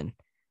Boseman.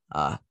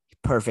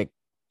 Perfect,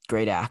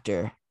 great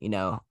actor. He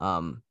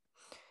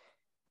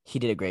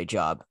did a great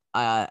job.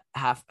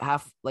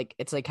 Half like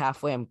it's like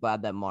halfway. I'm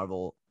glad that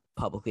Marvel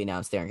publicly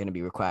announced they aren't going to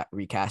be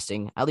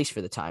recasting, at least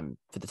for the time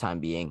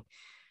being.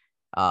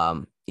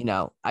 I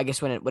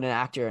guess when an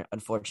actor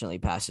unfortunately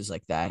passes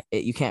like that,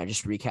 you can't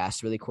just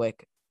recast really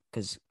quick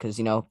because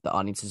the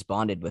audience is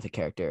bonded with a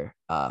character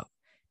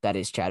that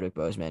is Chadwick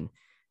Boseman.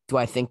 Do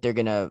I think they're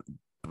gonna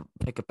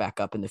pick it back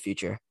up in the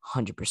future?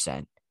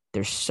 100%.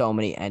 There's so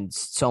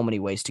many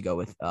ways to go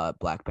with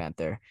Black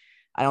Panther.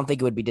 I don't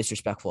think it would be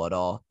disrespectful at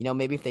all.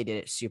 Maybe if they did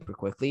it super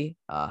quickly,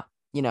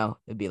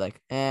 it'd be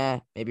like,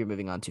 maybe you're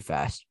moving on too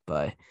fast,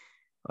 but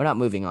we're not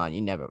moving on.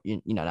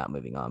 Not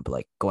moving on, but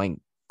like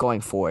going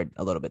forward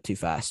a little bit too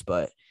fast.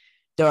 But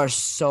there are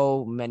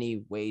so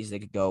many ways they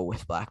could go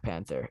with Black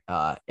Panther.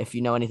 If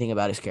you know anything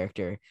about his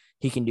character,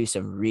 he can do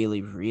some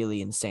really,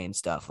 really insane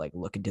stuff, like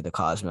look into the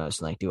cosmos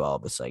and like do all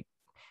this like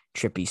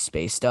trippy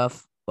space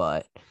stuff.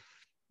 But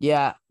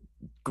yeah,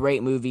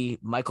 great movie.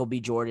 Michael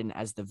B. Jordan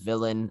as the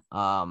villain.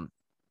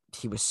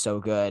 He was so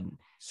good.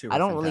 Super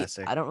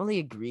fantastic. I don't really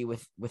agree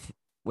with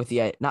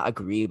the not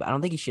agree, but I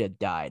don't think he should have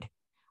died.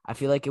 I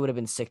feel like it would have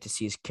been sick to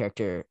see his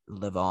character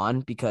live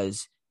on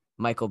because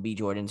Michael B.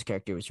 Jordan's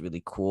character was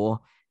really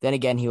cool. Then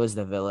again, he was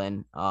the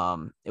villain.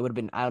 It would have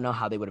been, I don't know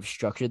how they would have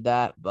structured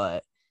that,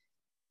 but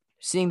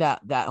seeing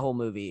that whole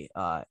movie,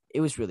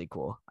 it was really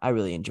cool. I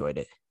really enjoyed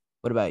it.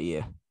 What about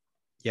you?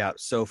 Yeah,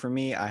 so for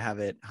me, I have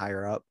it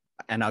higher up,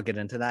 and I'll get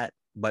into that.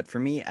 But for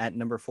me, at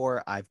number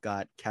 4, I've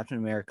got Captain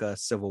America: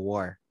 Civil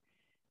War,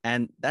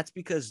 and that's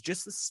because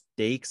just the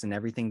stakes and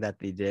everything that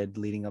they did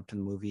leading up to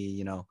the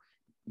movie,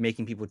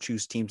 making people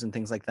choose teams and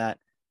things like that.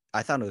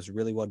 I thought it was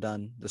really well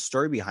done. The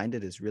story behind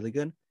it is really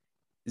good.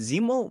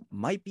 Zemo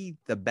might be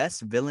the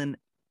best villain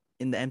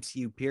in the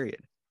MCU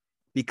period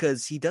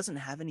because he doesn't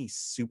have any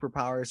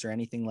superpowers or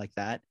anything like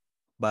that,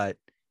 but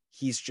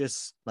he's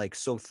just like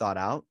so thought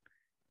out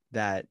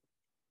that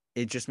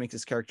it just makes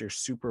his character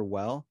super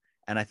well.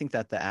 And I think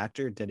that the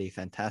actor did a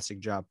fantastic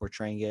job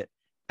portraying it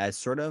as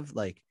sort of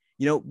like,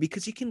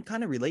 because you can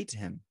kind of relate to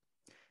him.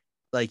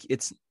 Like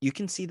you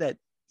can see that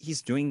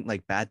he's doing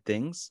like bad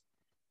things,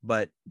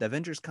 but the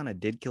Avengers kind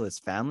of did kill his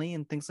family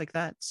and things like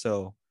that.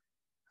 So,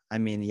 I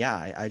mean,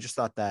 yeah, I just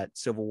thought that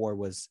Civil War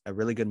was a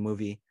really good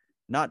movie.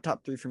 Not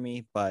top 3 for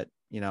me, but,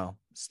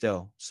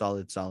 still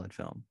solid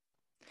film.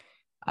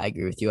 I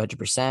agree with you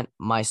 100%.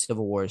 My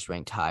Civil War is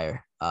ranked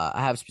higher.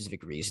 I have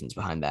specific reasons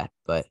behind that,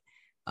 but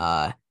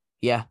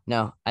yeah,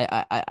 no,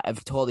 I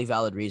have totally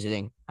valid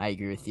reasoning. I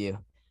agree with you.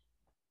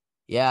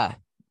 Yeah,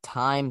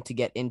 time to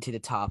get into the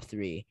top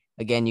 3.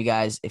 Again, you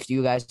guys, if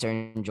you guys are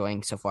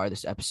enjoying so far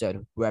this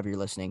episode, wherever you're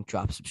listening,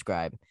 drop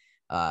subscribe.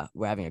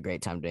 We're having a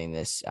great time doing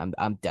this.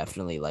 I'm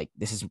definitely like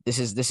this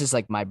is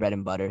like my bread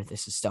and butter.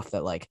 This is stuff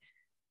that like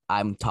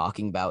I'm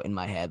talking about in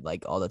my head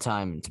like all the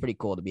time. It's pretty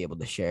cool to be able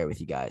to share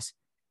with you guys.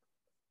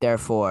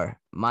 Therefore,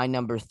 my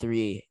number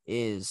 3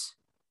 is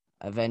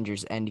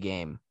Avengers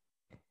Endgame.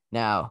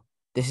 Now,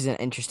 this is an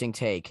interesting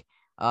take.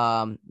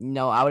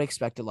 No, I would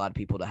expect a lot of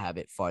people to have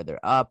it farther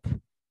up.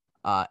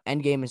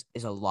 Endgame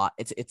is a lot.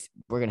 It's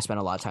we're gonna spend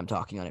a lot of time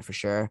talking on it for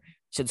sure.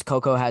 Since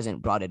Coco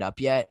hasn't brought it up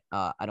yet,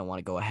 I don't want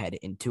to go ahead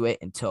into it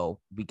until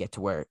we get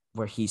to where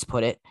he's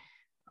put it.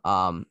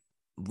 Um,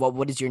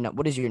 what is your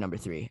number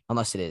 3?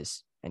 Unless it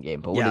is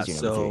Endgame, but what Yeah, is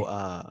your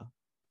number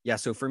 3?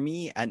 so for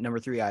me at number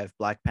 3, I have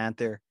Black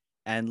Panther,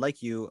 and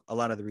like you, a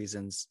lot of the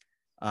reasons,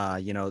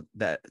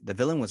 that the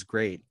villain was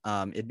great.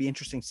 It'd be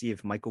interesting to see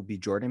if Michael B.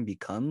 Jordan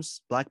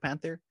becomes Black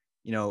Panther,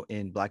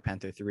 in Black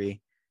Panther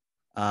 3.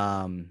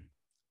 Um,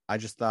 I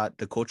just thought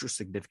the cultural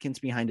significance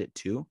behind it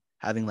too,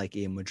 having like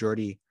a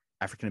majority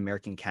African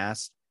American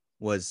cast,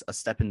 was a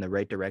step in the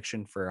right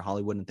direction for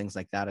Hollywood and things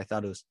like that. I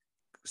thought it was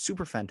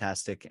super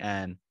fantastic,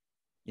 and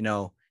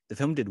the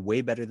film did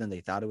way better than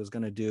they thought it was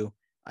going to do.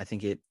 I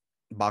think it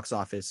box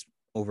office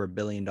over $1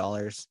 billion.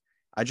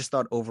 I just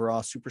thought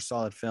overall super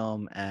solid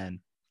film, and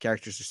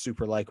characters are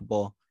super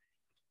likable.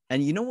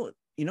 And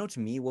to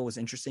me, what was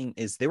interesting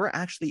is they were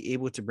actually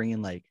able to bring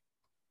in like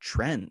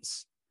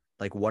trends,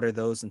 like what are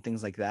those and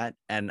things like that.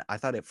 And I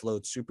thought it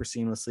flowed super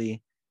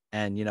seamlessly,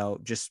 and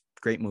just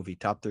great movie,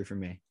 top 3 for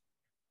me.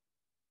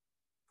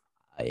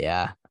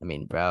 Yeah, I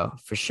mean, bro,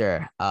 for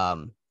sure.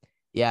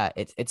 Yeah,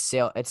 it's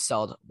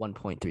sold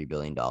 $1.3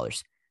 billion. Uh,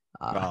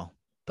 Wow.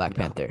 Black Yeah.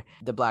 Panther.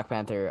 The Black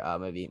Panther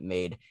movie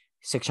made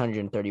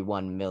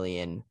 631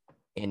 million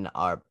in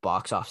our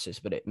box offices,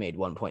 but it made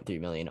 1.3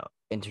 million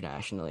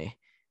internationally,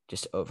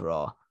 just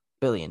overall.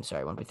 Billion,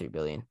 sorry, 1.3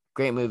 billion.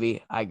 Great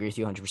movie. I agree with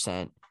you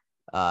 100%.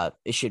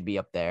 It should be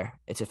up there.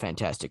 It's a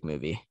fantastic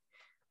movie.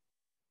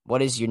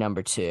 What is your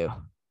number 2?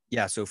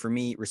 Yeah, so for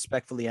me,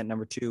 respectfully, at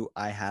number 2,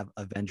 I have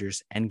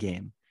Avengers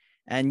Endgame.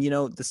 And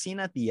the scene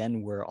at the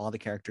end where all the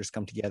characters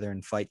come together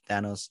and fight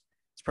Thanos,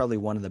 it's probably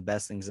one of the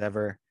best things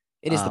ever.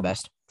 It is the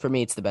best. For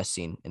me, it's the best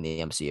scene in the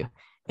MCU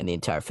in the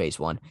entire phase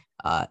 1.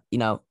 I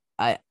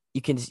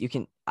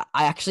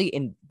actually,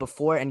 in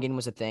before Endgame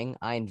was a thing,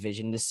 I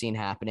envisioned this scene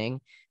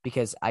happening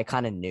because I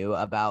kind of knew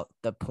about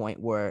the point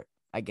where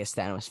I guess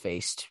Thanos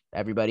faced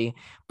everybody,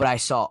 but I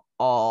saw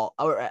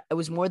it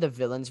was more the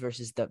villains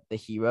versus the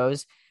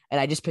heroes,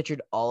 and I just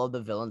pictured all of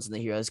the villains and the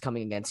heroes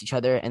coming against each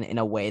other, and in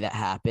a way that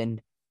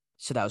happened.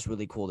 So that was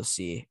really cool to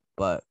see.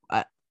 But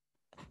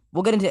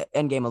we'll get into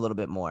Endgame a little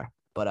bit more.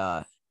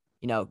 But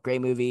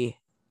great movie.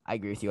 I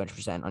agree with you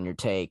 100% on your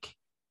take.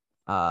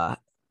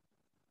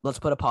 Let's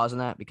put a pause on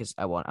that because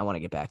I want to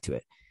get back to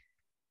it.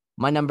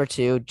 My number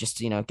 2, just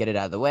to get it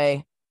out of the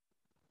way,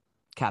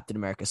 Captain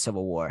America: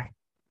 Civil War.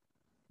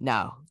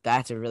 Now,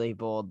 that's a really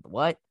bold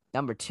what?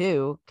 Number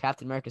 2,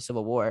 Captain America: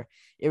 Civil War.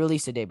 It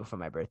released a day before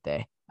my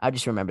birthday. I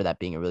just remember that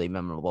being a really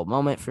memorable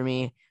moment for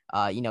me.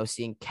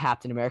 Seeing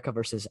Captain America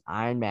versus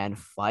Iron Man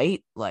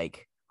fight,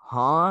 like,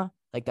 huh?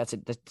 Like that's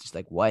just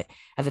like what?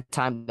 At the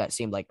time, that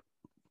seemed like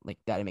that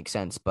didn't make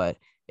sense, but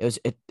it's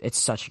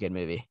such a good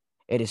movie.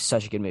 It is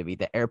such a good movie.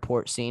 The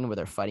airport scene where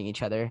they're fighting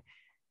each other,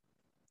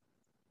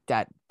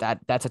 that's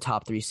a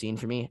top 3 scene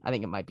for me. I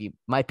think it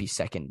might be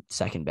second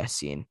best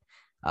scene.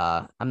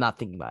 I'm not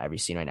thinking about every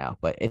scene right now,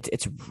 but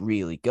it's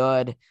really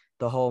good.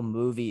 The whole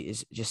movie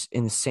is just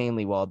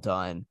insanely well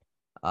done.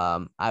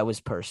 I was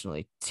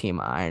personally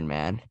team Iron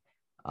Man.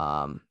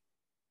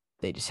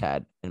 They just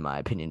had, in my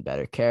opinion,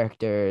 better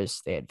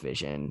characters. They had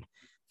Vision.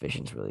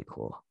 Vision's really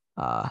cool.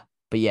 But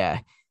yeah,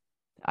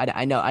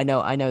 I know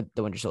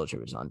the Winter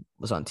Soldier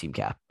was on Team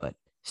Cap, but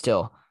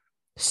still,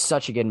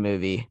 such a good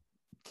movie.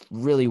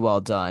 Really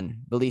well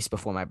done. Released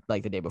before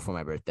the day before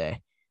my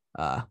birthday,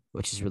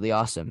 which is really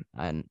awesome,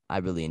 and I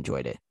really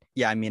enjoyed it.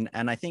 Yeah, I mean,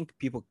 and I think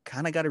people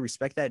kind of got to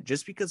respect that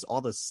just because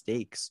all the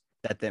stakes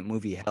that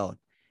movie held,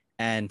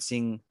 and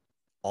seeing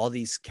all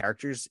these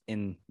characters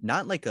in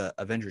not like a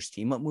Avengers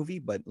team up movie,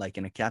 but like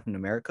in a Captain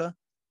America,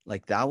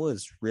 like that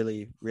was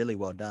really, really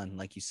well done.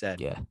 Like you said.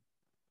 Yeah.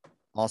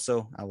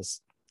 Also, I was,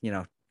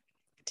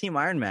 team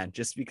Iron Man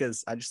just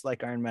because I just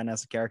like Iron Man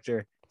as a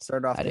character.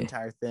 Started off the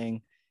entire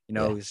thing,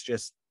 Yeah. it was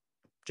just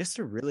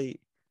a really,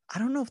 I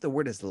don't know if the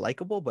word is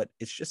likable, but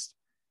it's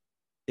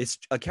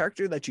a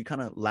character that you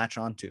kind of latch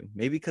onto.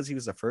 Maybe because he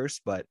was the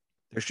first, but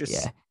there's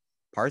just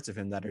parts of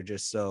him that are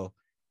just so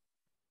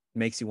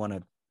makes you want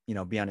to,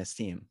 be on his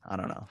team. I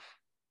don't know.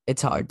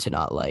 It's hard to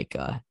not like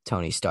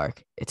Tony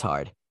Stark. It's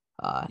hard.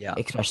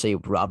 Especially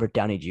Robert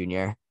Downey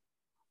Jr.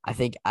 I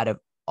think out of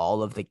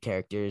all of the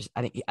characters,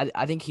 I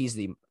think he's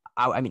the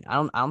I mean,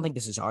 I don't think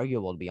this is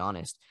arguable, to be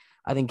honest.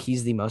 I think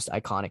he's the most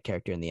iconic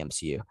character in the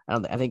MCU.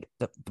 I think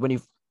that when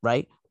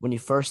you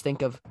first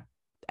think of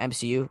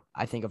MCU,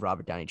 I think of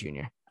Robert Downey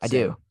Jr. I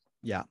do.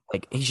 Yeah.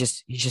 Like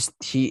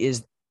he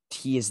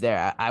is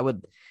there. I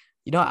would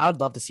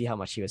love to see how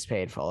much he was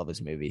paid for all of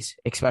his movies,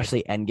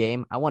 especially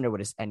Endgame. I wonder what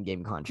his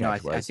Endgame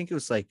contract was. I think it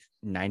was like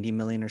 90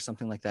 million or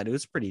something like that. It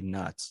was pretty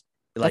nuts.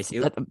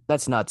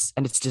 That's nuts,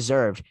 and it's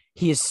deserved.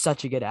 He is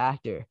such a good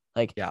actor.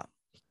 Like, yeah,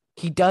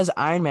 he does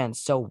Iron Man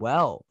so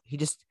well.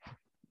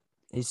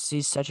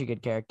 He's such a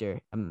good character.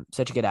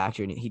 Such a good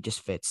actor, and he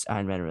just fits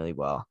Iron Man really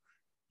well.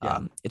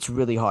 Yeah. It's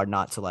really hard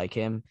not to like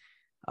him.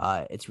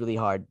 It's really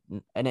hard,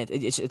 and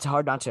it's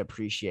hard not to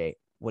appreciate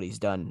what he's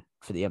done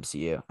for the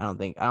MCU. I don't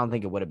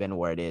think it would have been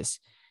where it is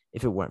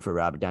if it weren't for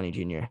Robert Downey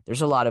Jr.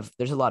 There's a lot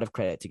of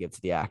credit to give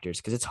to the actors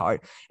because it's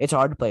hard. It's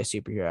hard to play a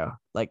superhero.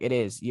 Like it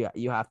is.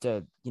 You have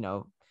to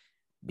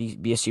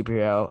be a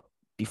superhero,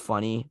 be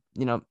funny.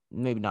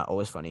 Maybe not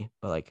always funny,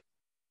 but like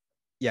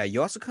Yeah,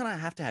 you also kind of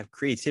have to have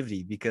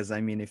creativity because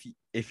I mean,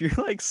 if you're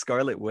like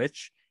Scarlet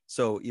Witch,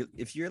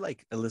 if you're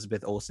like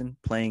Elizabeth Olsen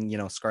playing,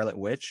 Scarlet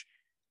Witch,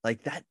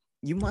 like that,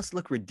 you must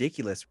look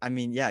ridiculous. I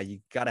mean, yeah, you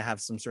got to have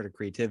some sort of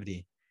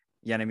creativity.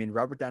 Yeah, and I mean,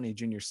 Robert Downey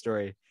Jr.'s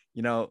story,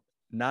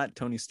 not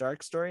Tony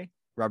Stark's story.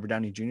 Robert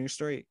Downey Jr.'s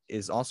story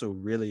is also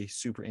really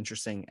super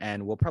interesting,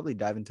 and we'll probably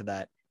dive into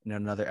that in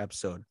another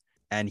episode.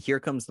 And here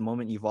comes the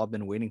moment you've all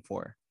been waiting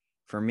for.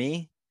 For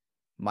me,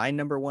 my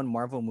number one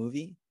Marvel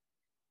movie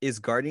is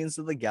Guardians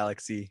of the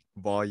Galaxy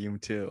Volume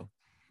 2.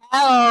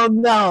 oh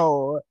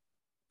no.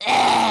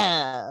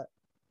 Eh,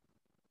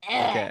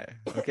 eh.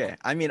 Okay.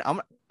 I mean,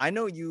 I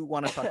know you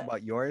want to talk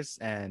about yours,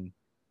 and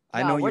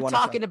I No, know you we're want to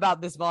talking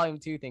about this volume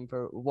 2 thing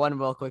for one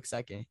real quick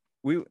second.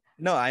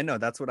 No, I know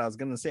that's what I was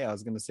gonna say. I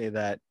was gonna say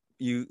that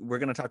we're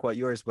gonna talk about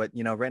yours, but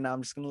right now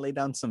I'm just gonna lay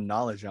down some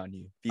knowledge on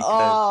you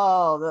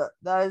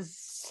That is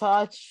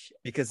such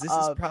because this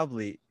is a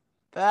probably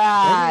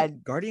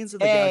bad Guardians of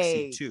the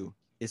Galaxy take. 2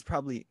 is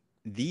probably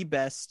the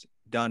best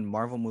done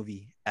Marvel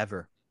movie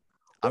ever.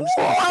 I'm just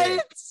gonna say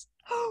it.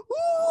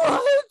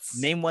 What?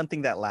 Name one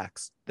thing that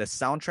lacks. The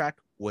soundtrack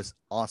was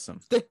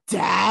awesome.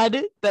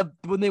 The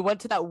when they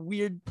went to that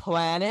weird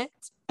planet.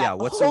 Yeah,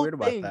 what's so whole weird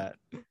thing about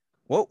that?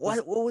 What was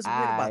weird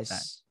about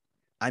that?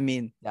 I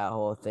mean, that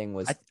whole thing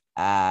was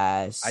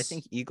I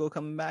think Ego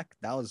coming back,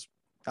 that was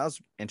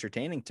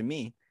entertaining to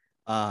me.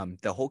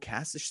 The whole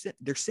cast,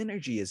 their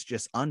synergy is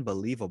just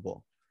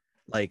unbelievable.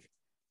 Like,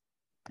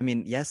 I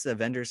mean, yes, the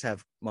Avengers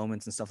have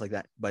moments and stuff like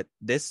that, but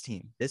this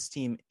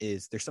team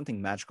is, there's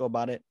something magical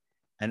about it.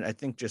 And I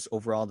think just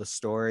overall the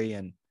story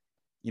and,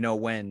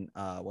 when,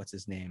 what's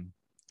his name?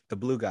 The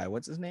blue guy,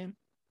 what's his name?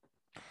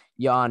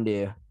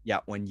 Yondu.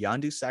 Yeah, when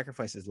Yondu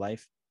sacrificed his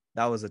life,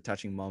 that was a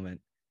touching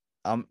moment.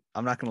 I'm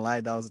not gonna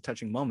lie, that was a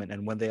touching moment.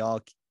 And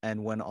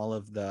when all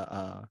of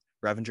the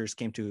Revengers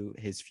came to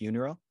his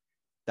funeral,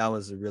 that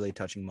was a really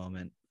touching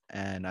moment.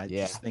 And I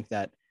just think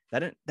that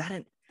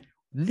didn't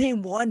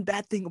name one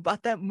bad thing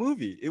about that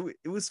movie.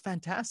 It was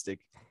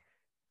fantastic.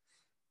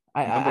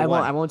 I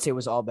won't say it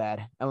was all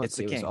bad. I won't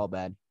say it was all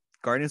bad.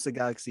 Guardians of the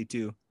Galaxy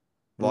 2,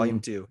 Volume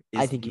 2 is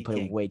I think you put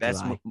it way too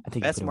high. I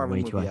think best you put Marvel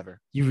it way too movie high.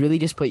 ever. You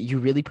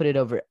really put it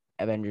over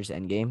Avengers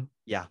Endgame?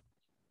 Yeah,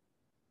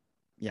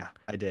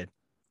 I did.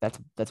 That's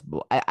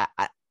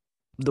I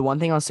the one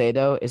thing I'll say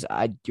though is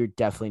you're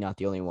definitely not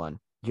the only one.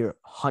 You're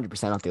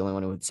 100% not the only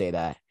one who would say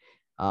that.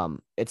 I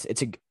guess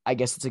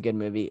it's a good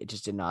movie. It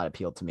just did not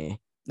appeal to me.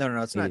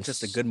 No, it's not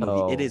just a good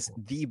movie. It is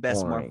the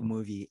best Marvel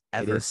movie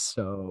ever. It is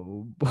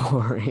so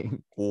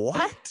boring.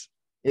 What?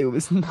 It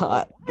was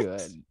not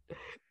good.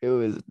 It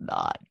was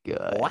not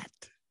good. What?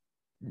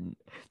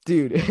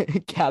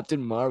 Dude,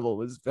 Captain Marvel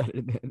was better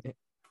than it.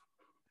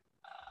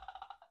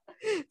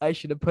 I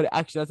should have put it.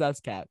 Actually, that's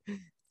Cap.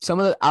 Some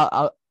of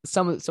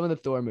the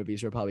Thor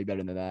movies were probably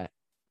better than that.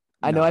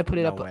 I know I put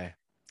it up. Way.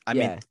 I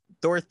mean,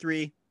 Thor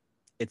 3,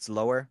 it's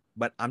lower,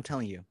 but I'm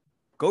telling you,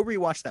 go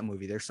rewatch that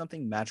movie. There's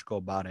something magical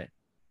about it.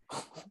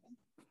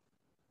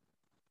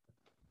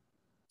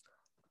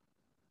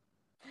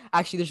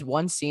 Actually, there's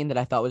one scene that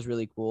I thought was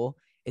really cool.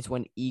 It's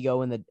when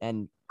Ego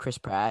and Chris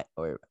Pratt,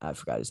 or I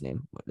forgot his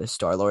name, the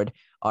Star-Lord,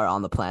 are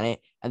on the planet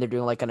and they're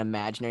doing like an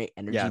imaginary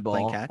energy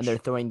ball and they're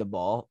throwing the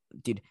ball.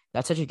 Dude,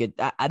 that's such a good.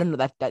 I don't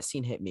know, that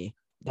scene hit me.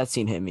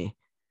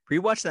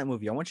 Rewatch that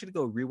movie. I want you to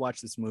go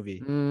rewatch this movie.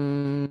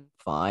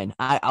 Fine.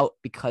 I'll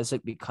because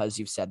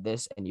you've said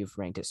this and you've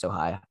ranked it so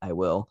high, I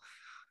will.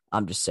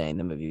 I'm just saying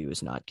the movie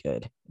was not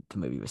good. The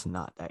movie was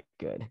not that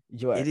good.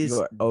 It is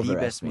the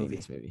best movie.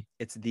 This movie.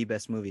 It's the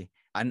best movie.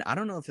 And I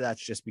don't know if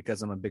that's just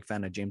because I'm a big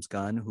fan of James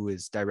Gunn, who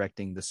is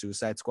directing the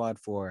Suicide Squad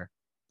for,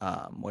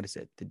 what is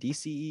it? The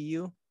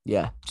DCEU?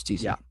 Yeah, it's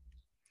DC. Yeah.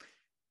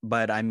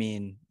 But I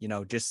mean,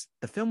 just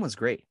the film was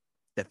great.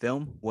 The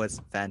film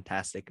was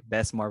fantastic.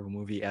 Best Marvel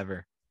movie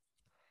ever.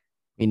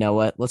 You know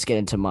what? Let's get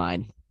into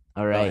mine.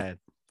 All right.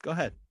 Go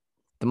ahead.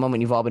 The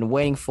moment you've all been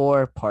waiting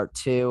for, part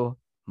 2.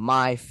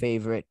 My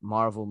favorite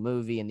Marvel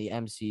movie in the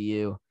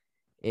MCU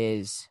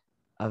is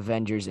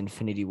Avengers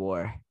Infinity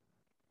War.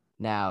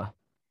 Now,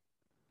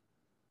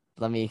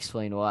 let me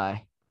explain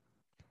why.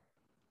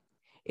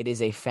 It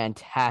is a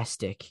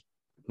fantastic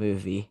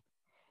movie.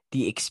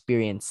 The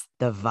experience,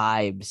 the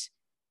vibes.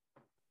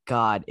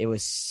 God, it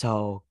was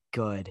so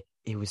good.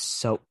 It was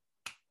so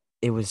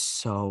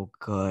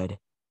good.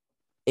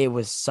 It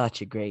was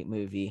such a great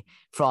movie.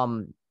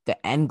 From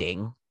the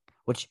ending,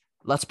 which,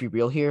 let's be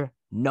real here,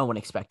 no one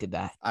expected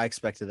that. I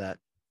expected that.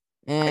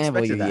 I'm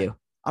going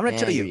to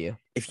tell you.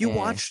 If you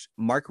watched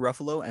Mark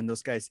Ruffalo and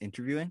those guys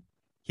interviewing,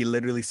 he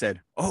literally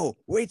said, "Oh,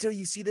 wait till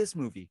you see this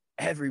movie.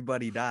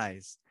 Everybody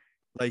dies."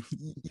 Like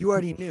you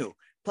already knew.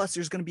 Plus,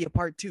 there's going to be a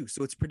part two,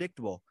 so it's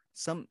predictable.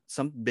 Some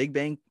big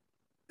thing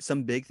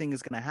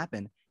is going to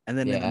happen, and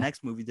then in the Yeah.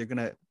 next movie, they're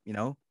going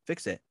to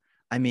fix it.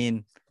 I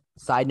mean,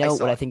 Side I note, what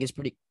saw I it. think is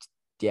pretty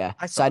yeah.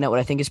 I saw Side it. note, what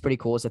I think is pretty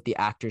cool is that the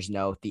actors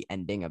know the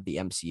ending of the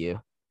MCU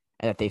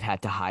and that they've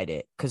had to hide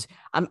it. Because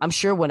I'm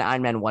sure when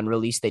Iron Man 1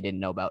 released, they didn't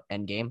know about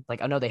Endgame.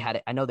 Like I know they had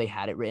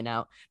it written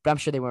out, but I'm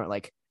sure they weren't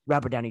like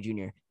Robert Downey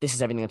Jr., this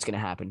is everything that's gonna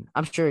happen.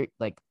 I'm sure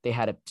like they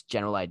had a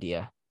general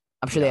idea.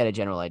 I'm sure they Yeah, had a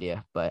general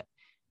idea, but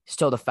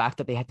still the fact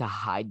that they had to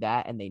hide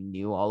that and they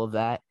knew all of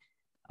that.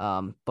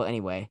 But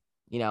anyway,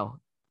 you know,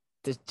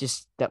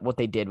 just that what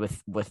they did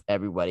with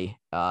everybody.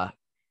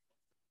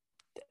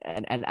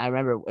 And I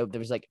remember there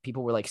was like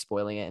people were like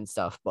spoiling it and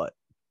stuff, but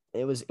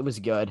it was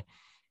good.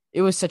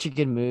 It was such a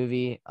good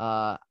movie.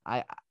 I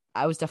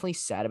was definitely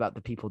sad about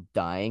the people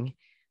dying,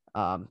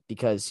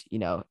 because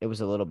it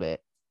was a little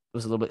bit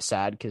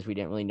sad because we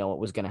didn't really know what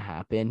was gonna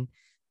happen,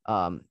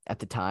 at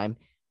the time.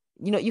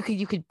 You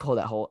could pull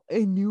that whole I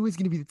knew it was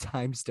gonna be the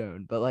time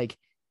stone, but like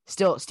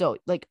still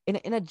like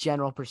in a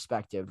general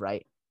perspective,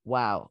 right?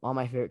 Wow, all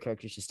my favorite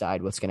characters just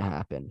died. What's gonna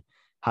happen?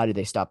 How did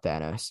they stop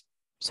Thanos?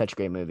 Such a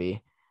great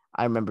movie.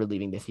 I remember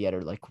leaving the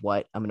theater like,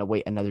 what? I'm gonna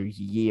wait another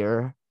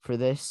year for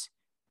this.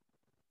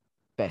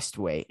 Best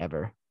way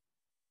ever.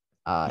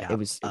 It yeah.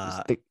 was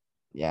the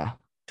yeah.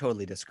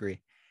 Totally disagree.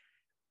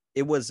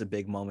 It was a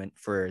big moment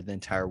for the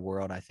entire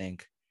world, I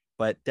think,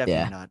 but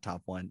definitely Yeah. not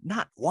top one.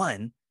 Not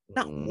one.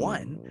 Not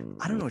one.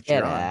 I don't know what Get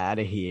you're on. out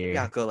of Maybe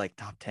I'll here. go like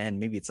top 10.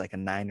 Maybe it's like a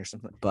 9 or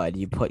something. Bud,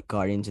 you put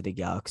Guardians of the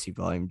Galaxy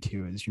Volume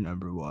 2 as your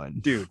number one.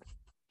 Dude,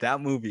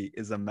 that movie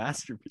is a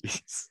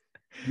masterpiece.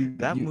 You,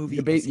 That you movie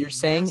you're is you're a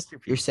saying you're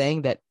masterpiece.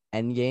 saying that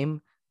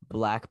Endgame,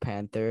 Black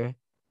Panther,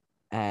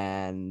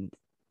 and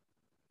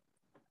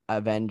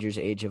Avengers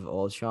Age of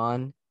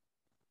Ultron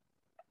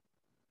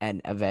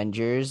and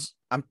Avengers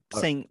I'm are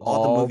saying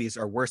all the all movies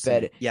are worse than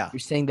better. it. Yeah. You're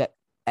saying that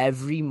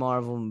every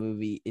Marvel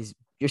movie is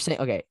you're saying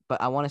okay,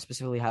 but I want to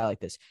specifically highlight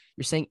this.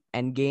 You're saying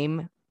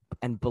Endgame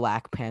and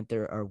Black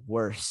Panther are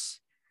worse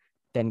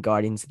than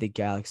Guardians of the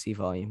Galaxy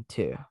Volume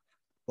 2.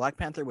 Black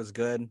Panther was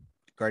good.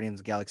 Guardians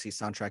of the Galaxy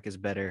soundtrack is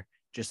better.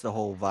 Just the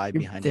whole vibe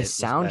behind The it was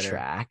better.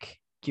 soundtrack,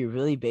 you're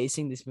really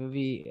basing this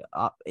movie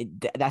up.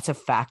 That's a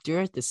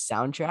factor, the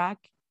soundtrack.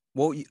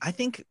 Well, I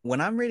think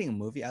when I'm rating a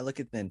movie, I look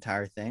at the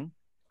entire thing,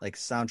 like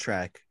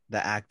soundtrack,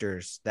 the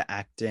actors, the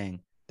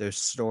acting, the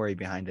story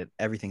behind it,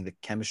 everything, the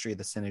chemistry,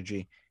 the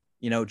synergy,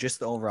 just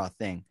the overall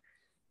thing.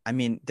 I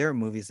mean, there are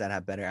movies that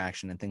have better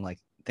action and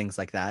things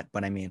like that,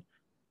 but I mean,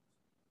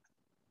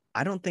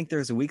 I don't think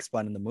there's a weak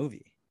spot in the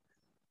movie.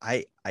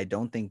 I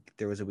don't think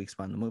there was a weak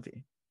spot in the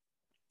movie.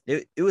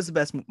 It was the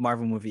best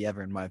Marvel movie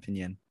ever, in my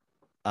opinion.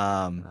 Yeah.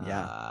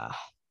 Uh,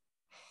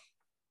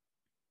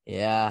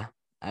 yeah.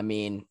 I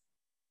mean,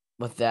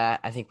 with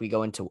that, I think we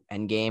go into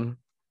Endgame.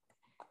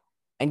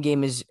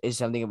 Endgame is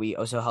something that we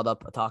also held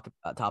up a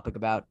topic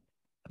about.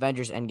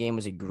 Avengers Endgame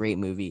was a great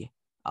movie.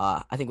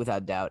 I think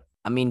without doubt.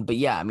 I mean, but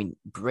yeah, I mean,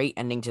 great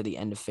ending to the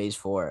end of Phase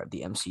 4 of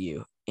the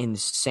MCU.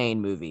 Insane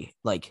movie.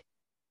 Like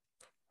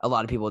a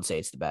lot of people would say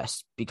it's the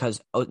best because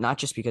not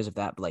just because of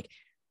that, but like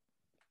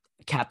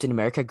Captain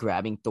America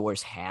grabbing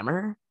Thor's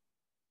hammer.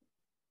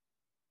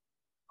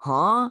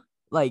 Huh?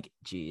 Like,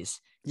 geez,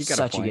 You got a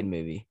such a good point.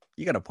 movie.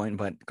 You got a point,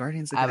 but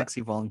Guardians of the I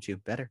Galaxy Volume 2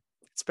 better.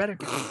 It's better.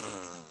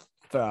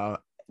 bro,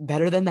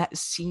 better than that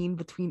scene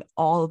between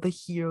all of the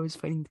heroes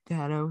fighting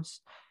Thanos.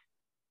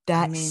 I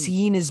That mean,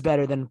 scene is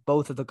better than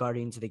both of the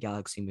Guardians of the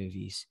Galaxy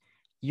movies.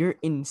 You're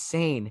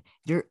insane.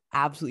 You're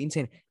absolutely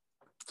insane,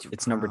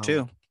 it's number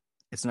bro. 2.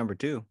 It's number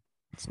 2.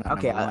 It's not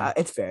Okay, number 1.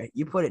 it's fair.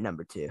 You put it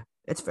number two.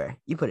 It's fair.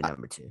 You put it I,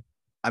 number two.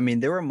 I mean,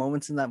 there were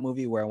moments in that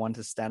movie where I wanted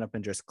to stand up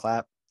and just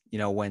clap.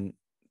 When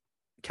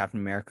Captain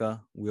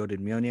America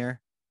wielded Mjolnir,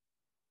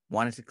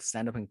 wanted to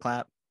stand up and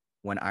clap.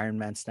 When Iron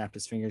Man snapped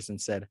his fingers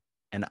and said,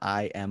 "And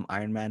I am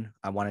Iron Man,"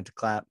 I wanted to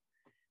clap.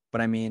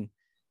 But I mean,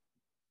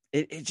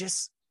 it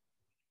just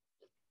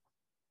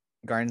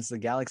Guardians of the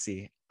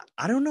Galaxy.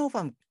 I don't know if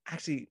I'm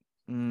actually.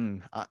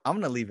 I'm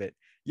gonna leave it.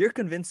 You're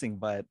convincing,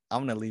 but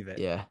I'm gonna leave it.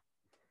 Yeah.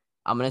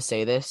 I'm gonna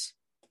say this.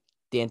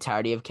 The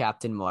entirety of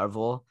Captain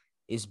Marvel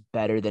is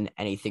better than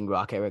anything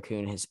Rocket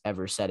Raccoon has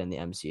ever said in the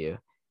MCU.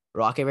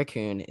 Rocket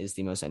Raccoon is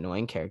the most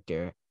annoying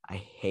character. I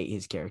hate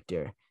his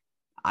character.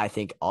 I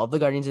think all the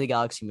Guardians of the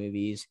Galaxy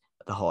movies,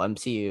 the whole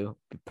MCU,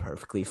 be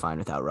perfectly fine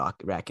without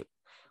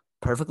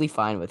perfectly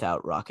fine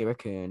without Rocket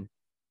Raccoon.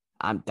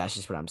 That's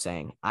just what I'm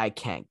saying. I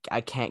can't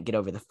get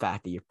over the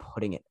fact that you're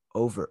putting it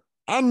over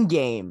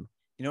Endgame.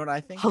 You know what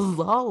I think?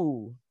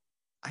 Hello.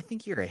 I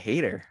think you're a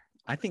hater.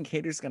 I think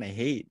haters gonna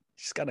hate.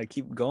 Just gotta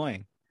keep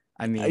going.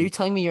 I Are you mean,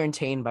 telling me you're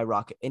entertained by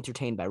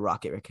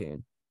Rocket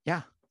Raccoon?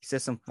 yeah, he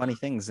says some funny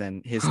things,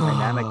 and his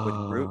dynamic with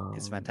Groot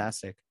is And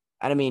fantastic.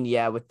 I mean,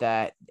 yeah, with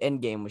that,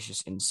 Endgame was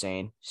just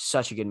insane.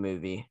 Such a good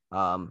movie.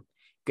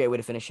 Great way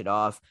to finish it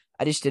off.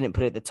 I just didn't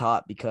put it at the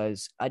top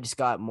because I just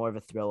got more of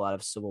a thrill out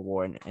of Civil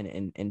War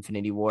and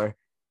Infinity War.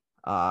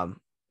 Um,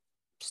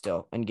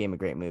 Still, Endgame a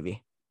great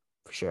movie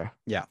for sure.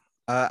 Yeah.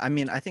 I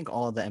mean, I think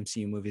all of the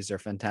MCU movies are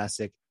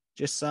fantastic.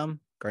 Just some.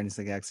 Guardians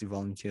of the Galaxy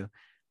Volume 2.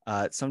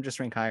 Some just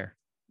rank higher.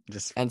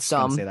 Just And gonna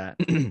some say that.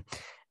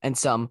 and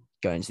some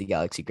Guardians of the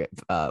Galaxy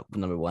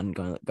number 1,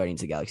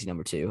 Guardians of the Galaxy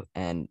number 2,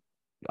 and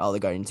all the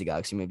Guardians of the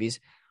Galaxy movies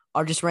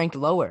are just ranked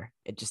lower.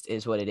 It just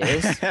is what it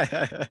is.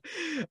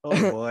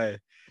 Oh boy.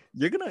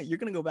 You're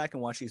gonna go back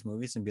and watch these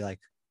movies and be like,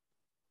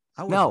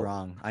 I was No,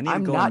 wrong. I need to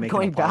I'm go and not make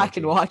going an back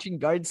and apology. watching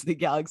Guardians of the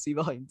Galaxy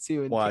Volume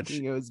 2 and Watch.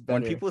 thinking it was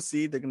When better. people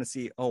see, they're gonna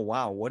see, oh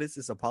wow, what is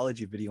this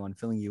apology video on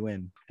filling you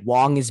in?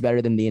 Wong is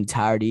better than the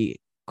entirety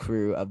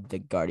crew of the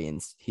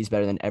Guardians. He's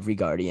better than every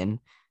Guardian,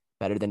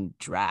 better than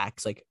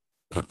Drax. Like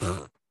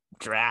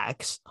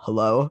Drax,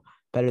 hello,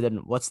 better than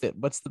what's the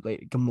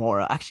lady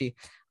Gamora. Actually,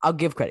 I'll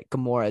give credit.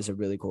 Gamora is a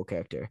really cool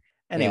character.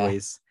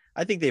 Anyways,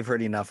 I think they've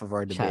heard enough of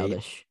our debate.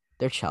 Childish.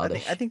 They're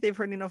childish. I think they've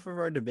heard enough of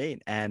our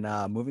debate. And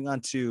moving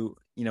on to,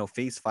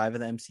 phase 5 of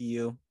the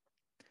MCU.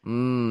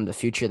 The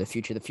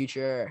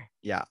future.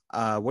 Yeah.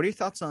 What are your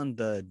thoughts on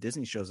the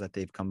Disney shows that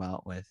they've come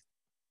out with?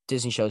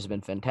 Disney shows have been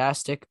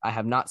fantastic. I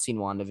have not seen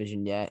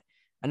WandaVision yet.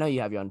 I know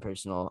you have your own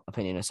personal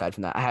opinion aside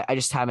from that. I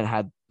just haven't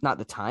had, not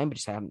the time, but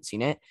just I haven't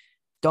seen it.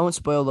 Don't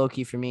spoil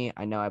Loki for me.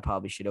 I know I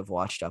probably should have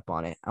watched up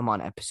on it. I'm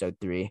on episode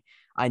 3.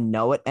 I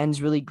know it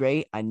ends really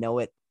great. I know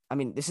it. I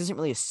mean, this isn't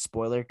really a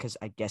spoiler because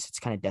I guess it's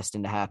kind of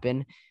destined to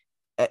happen.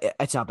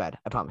 It's not bad.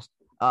 I promise.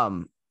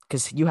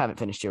 Because you haven't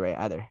finished it, right?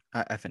 Either.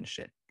 I finished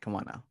it. Come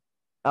on now.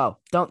 Oh,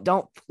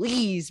 don't,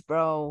 please,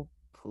 bro.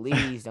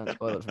 Please don't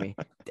spoil it for me.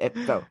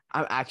 Bro,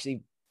 I'm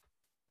actually.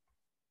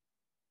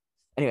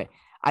 Anyway,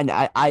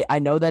 I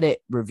know that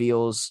it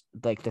reveals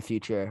like the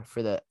future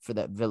for the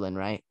villain,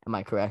 right? Am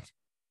I correct?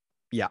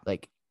 Yeah.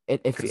 Like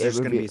if there's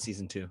going to be a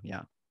season 2.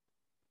 Yeah.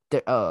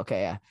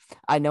 Okay, yeah.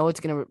 I know it's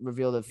gonna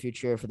reveal the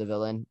future for the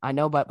villain. I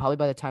know, but probably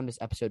by the time this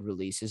episode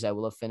releases, I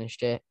will have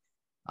finished it.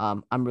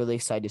 I'm really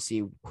excited to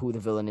see who the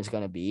villain is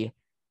gonna be.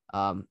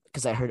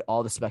 Because I heard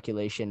all the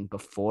speculation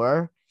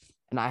before,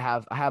 and I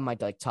have my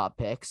like top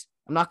picks.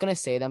 I'm not gonna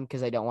say them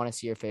because I don't want to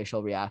see your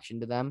facial reaction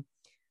to them.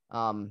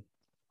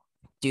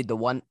 Dude, the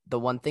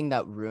one thing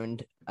that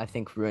ruined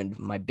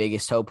my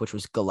biggest hope, which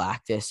was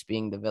Galactus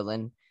being the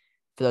villain.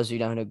 For those of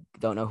you who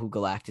don't know who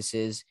Galactus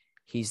is,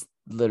 he's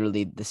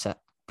literally the set.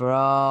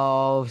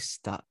 Bro,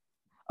 stop.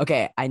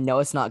 Okay, I know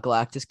it's not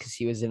Galactus because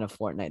he was in a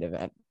Fortnite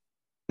event.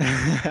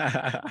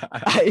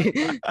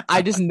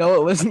 I just know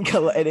it wasn't.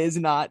 It is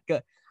not.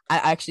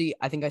 I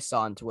think I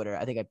saw on Twitter.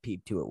 I think I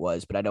peeped who it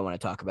was, but I don't want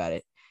to talk about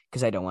it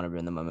because I don't want to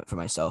ruin the moment for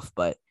myself.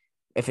 But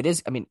if it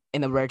is, I mean,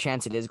 in the rare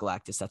chance it is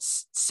Galactus,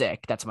 that's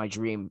sick. That's my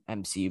dream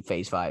MCU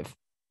Phase 5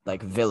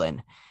 like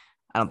villain.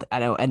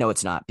 I know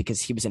it's not because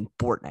he was in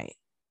Fortnite.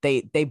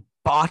 They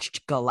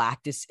botched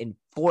Galactus in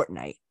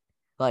Fortnite.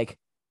 Like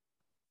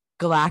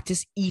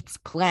Galactus eats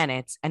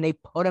planets and they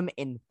put him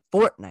in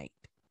Fortnite.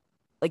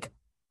 Like,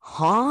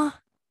 huh?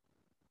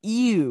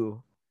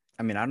 Ew.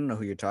 I mean, I don't know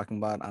who you're talking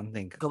about. I don't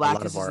think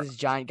Galactus is this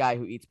giant guy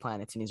who eats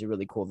planets and he's a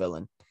really cool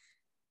villain.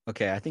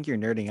 Okay, I think you're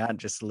nerding out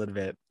just a little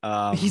bit.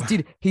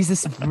 He's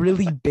this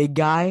really big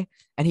guy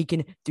and he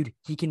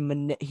can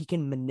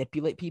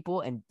manipulate people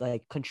and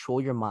like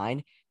control your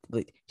mind.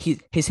 Like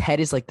his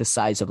head is like the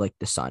size of like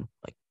the sun.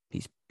 Like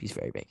he's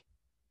very big.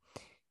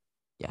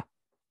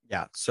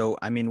 Yeah. So,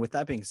 I mean, with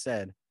that being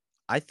said,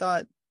 I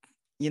thought,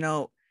 I'm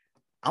going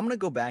to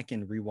go back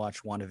and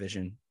rewatch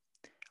WandaVision.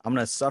 I'm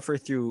going to suffer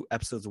through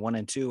episodes 1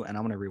 and 2, and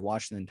I'm going to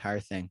rewatch the entire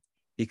thing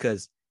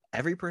because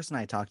every person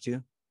I talk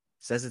to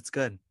says it's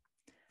good.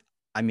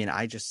 I mean,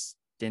 I just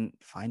didn't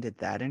find it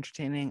that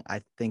entertaining.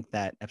 I think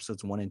that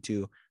episodes 1 and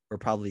 2 were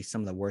probably some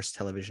of the worst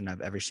television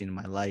I've ever seen in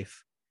my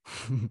life.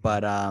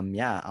 But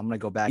yeah, I'm going to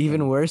go back.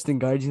 Even worse than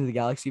Guardians of the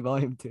Galaxy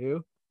Volume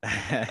 2?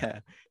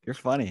 You're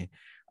funny.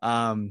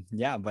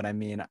 Yeah, but I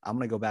mean, I'm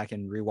gonna go back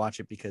and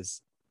rewatch it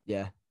because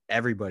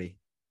everybody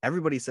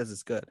says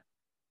it's good.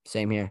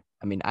 Same here.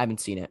 I mean, I haven't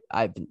seen it.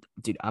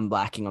 I'm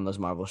lacking on those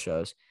Marvel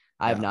shows.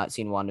 I have not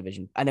seen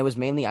WandaVision, and it was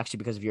mainly actually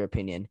because of your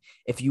opinion.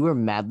 If you were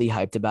madly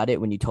hyped about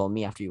it when you told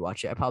me after you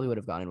watched it, I probably would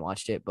have gone and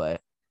watched it, but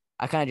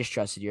I kind of just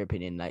trusted your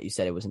opinion that you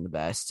said it wasn't the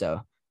best,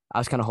 so I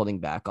was kind of holding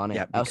back on it.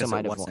 Yeah, because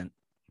it wasn't.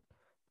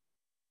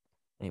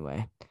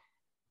 Anyway,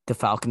 The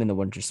Falcon and the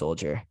Winter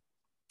Soldier.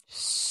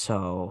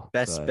 So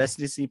best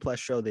Disney Plus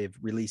show they've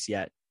released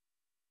yet.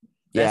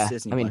 Plus show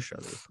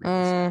they've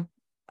released.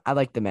 I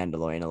like The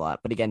Mandalorian a lot,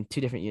 but again, 2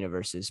 different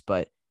universes.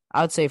 But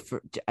I would say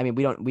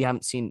we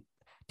haven't seen,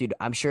 dude.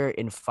 I'm sure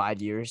in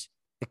 5 years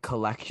the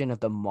collection of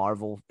the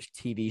Marvel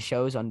TV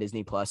shows on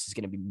Disney Plus is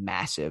going to be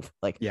massive.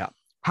 Like,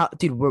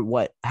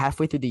 we're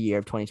halfway through the year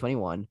of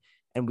 2021,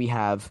 and we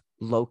have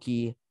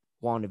Loki,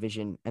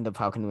 WandaVision, and The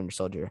Falcon and the Winter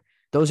Soldier.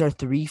 Those are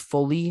 3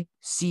 fully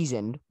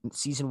season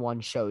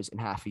 1 shows in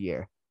half a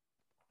year.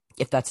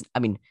 If that's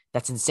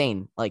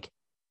insane. Like,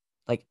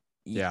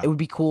 it would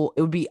be cool.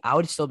 I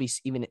would still be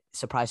even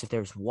surprised if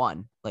there's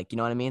 1. Like, you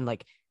know what I mean?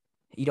 Like,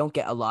 you don't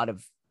get a lot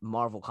of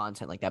Marvel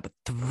content like that, but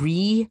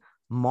 3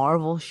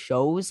 Marvel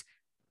shows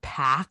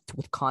packed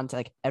with content.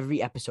 Like,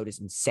 every episode is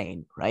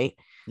insane, right?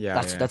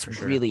 Yeah, that's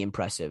really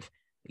impressive.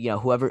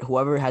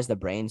 Whoever has the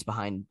brains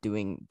behind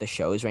doing the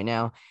shows right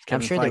now,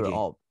 I'm sure Feige. They were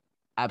all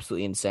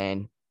absolutely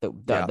insane.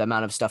 Yeah. The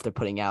amount of stuff they're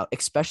putting out,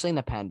 especially in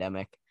the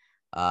pandemic.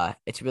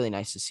 It's really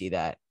nice to see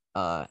that.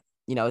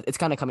 It's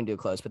kind of coming to a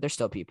close, but there's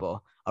still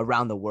people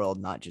around the world,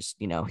 not just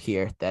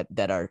here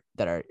that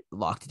are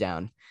locked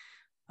down,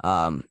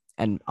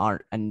 and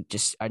aren't and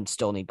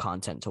still need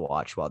content to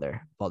watch while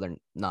they're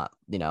not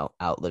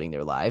out living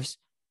their lives.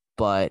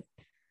 But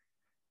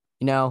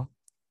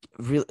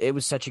really, it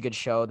was such a good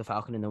show, The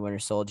Falcon and the Winter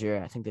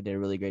Soldier. I think they did a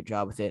really great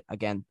job with it.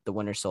 Again, the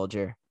Winter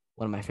Soldier,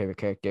 one of my favorite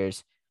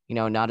characters.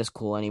 Not as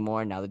cool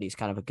anymore now that he's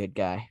kind of a good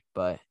guy,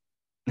 but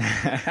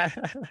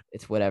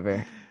it's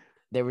whatever.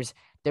 There was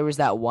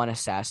that one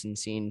assassin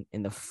scene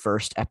in the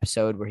first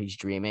episode where he's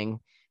dreaming,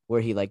 where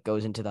he like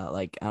goes into that,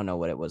 like, I don't know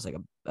what it was, like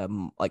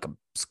a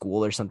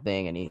school or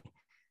something, and he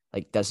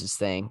like does his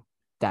thing.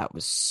 That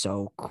was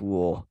so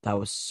cool. That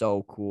was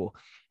so cool.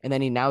 And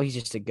then he's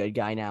just a good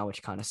guy now,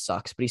 which kind of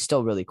sucks, but he's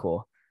still really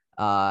cool.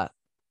 Uh,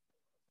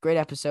 Great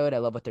episode. I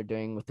love what they're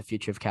doing with the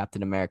future of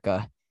Captain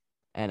America,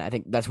 and I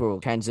think that's where we'll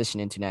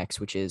transition into next,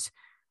 which is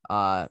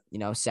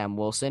Sam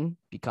Wilson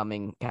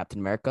becoming Captain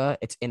America.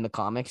 It's in the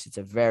comics. It's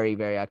a very,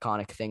 very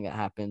iconic thing that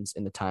happens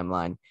in the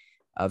timeline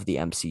of the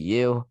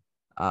MCU.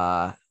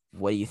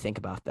 What do you think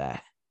about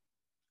that?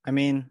 I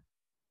mean,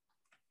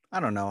 I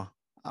don't know.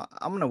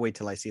 I'm gonna wait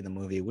till I see the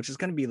movie, which is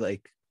gonna be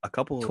like a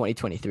couple.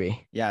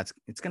 2023. Yeah,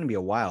 it's gonna be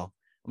a while.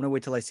 I'm gonna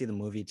wait till I see the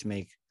movie to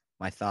make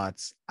my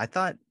thoughts. I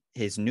thought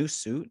his new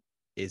suit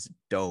is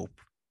dope.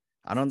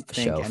 I don't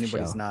think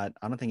anybody's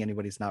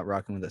not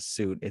rocking with a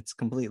suit. It's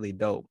completely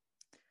dope.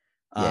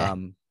 Yeah.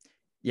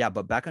 Yeah,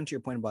 but back onto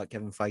your point about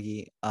Kevin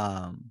Feige.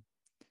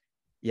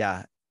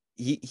 Yeah,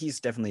 he's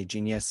definitely a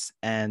genius.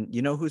 And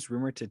you know who's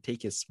rumored to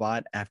take his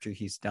spot after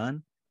he's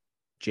done?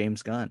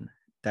 James Gunn,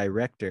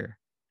 director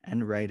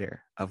and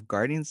writer of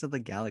Guardians of the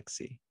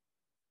Galaxy.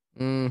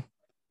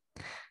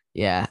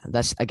 Yeah,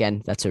 that's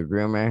a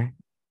rumor.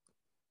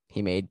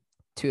 He made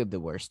two of the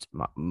worst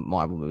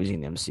Marvel movies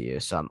in the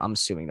MCU, so I'm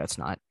assuming that's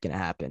not gonna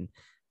happen.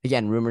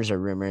 Again, rumors are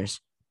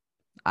rumors.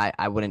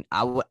 I wouldn't.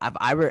 If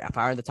I were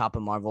at the top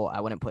of Marvel, I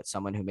wouldn't put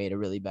someone who made a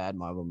really bad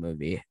Marvel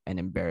movie and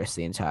embarrass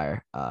the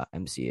entire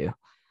MCU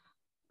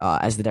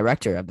as the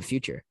director of the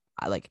future.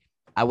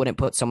 I wouldn't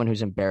put someone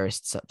who's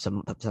embarrassed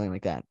something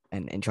like that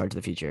and in charge of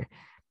the future.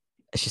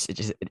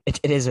 It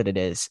is what it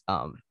is.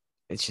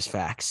 It's just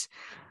facts.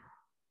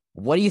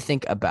 What do you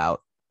think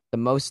about the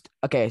most?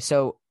 Okay,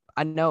 so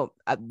I know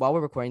while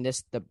we're recording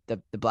this,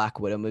 the Black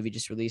Widow movie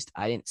just released.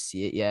 I didn't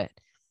see it yet,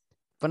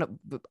 but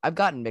I've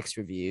gotten mixed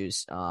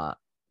reviews. I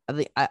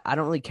think I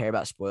don't really care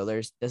about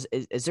spoilers.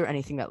 Is there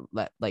anything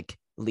that like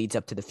leads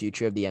up to the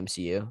future of the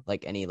MCU?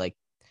 Like any like?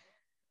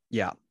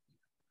 Yeah.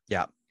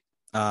 Okay.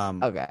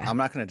 I'm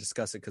not going to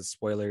discuss it because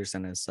spoilers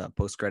and his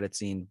post-credit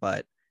scene,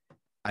 but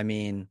I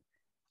mean,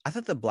 I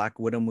thought the Black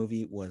Widow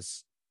movie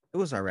was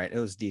all right. It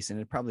was decent.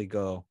 It'd probably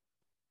go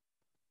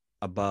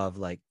above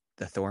like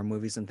the Thor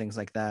movies and things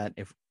like that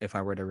if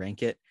I were to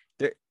rank it.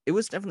 It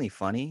was definitely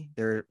funny.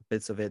 There are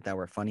bits of it that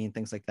were funny and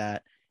things like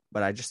that,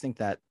 but I just think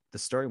that the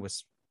story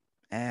was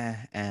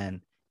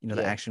and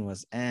the action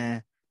was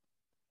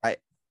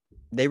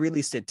they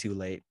released it too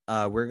late.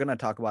 We're going to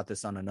talk about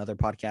this on another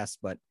podcast,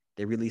 but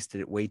they released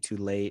it way too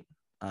late.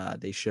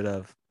 They should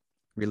have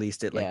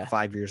released it like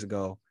 5 years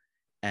ago.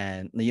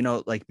 And,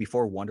 like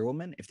before Wonder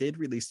Woman, if they had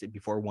released it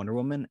before Wonder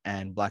Woman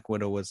and Black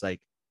Widow was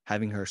like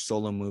having her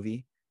solo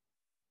movie,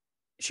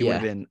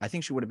 I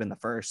think she would have been the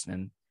first,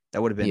 and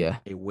that would have been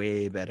a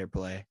way better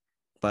play.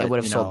 But it would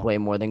have sold way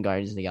more than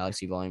Guardians of the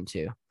Galaxy Volume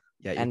 2.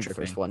 Yeah, and the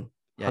first one.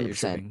 Yeah, 100%. You're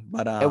tripping.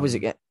 But it was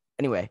again.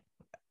 Anyway,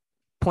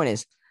 point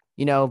is,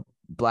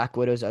 Black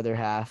Widow's other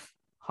half,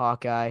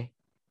 Hawkeye,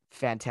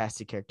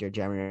 fantastic character,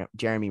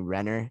 Jeremy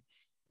Renner,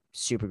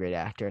 super great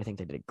actor. I think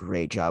they did a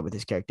great job with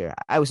his character.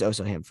 I was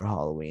also him for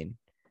Halloween.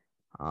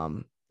 I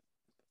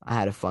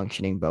had a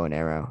functioning bow and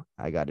arrow.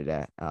 I got it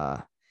at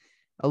a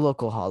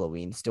local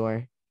Halloween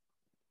store.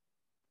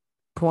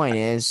 Point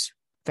is,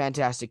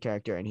 fantastic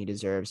character, and he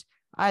deserves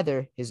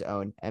either his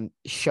own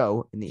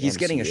show in the He's MCU.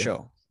 Getting a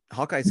show.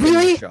 Hawkeye's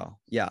getting a show.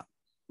 Yeah,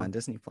 on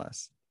Disney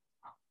Plus.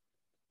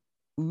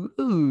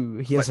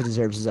 Ooh, he also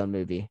deserves his own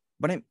movie.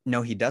 But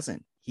no, he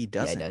doesn't. He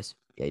doesn't. Yeah, he does.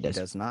 Yeah, he does.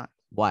 He does not.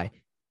 Why?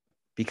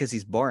 Because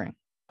he's boring.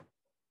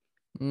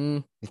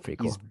 He's pretty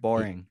cool. He's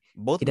boring.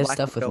 Both he does Black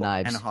stuff Widow with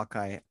knives and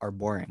Hawkeye are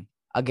boring.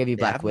 I'll give you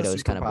Black Widow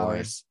is kind of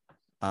boring.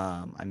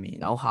 I mean,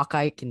 no,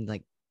 Hawkeye can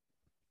like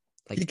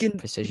he can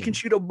precision. He can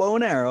shoot a bow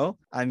and arrow.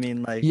 I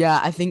mean, like, yeah,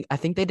 I think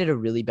they did a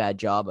really bad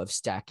job of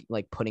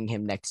putting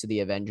him next to the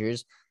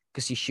Avengers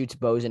because he shoots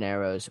bows and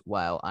arrows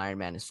while Iron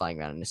Man is flying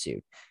around in a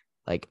suit.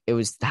 Like it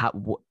was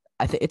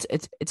I think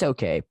it's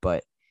okay,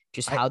 but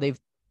just how they've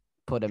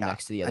put him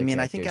next to the other. I mean,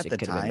 I think at the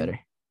time,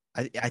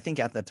 I think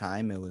at the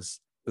time it was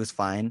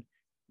fine,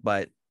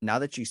 but now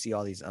that you see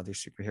all these other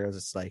superheroes,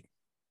 it's like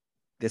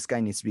this guy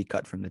needs to be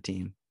cut from the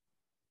team.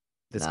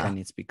 This guy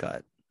needs to be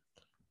cut.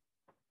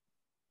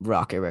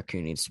 Rocket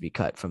Raccoon needs to be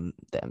cut from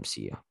the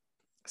MCU.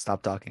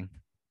 Stop talking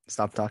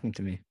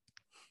to me.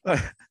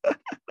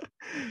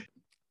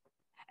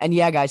 And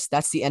yeah, guys,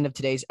 that's the end of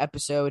today's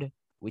episode.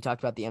 We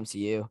talked about the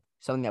MCU.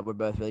 something that we're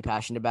both really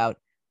passionate about.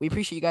 We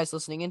appreciate you guys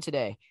listening in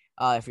today.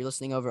 If you're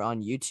listening over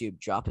on YouTube,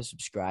 drop a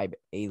subscribe,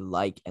 a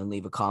like, and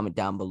leave a comment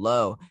down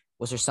below.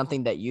 Was there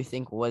something that you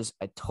think was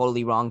a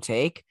totally wrong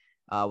take?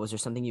 Was there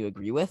something you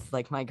agree with,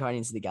 like my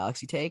Guardians of the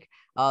Galaxy take?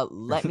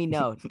 Let me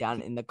know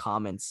down in the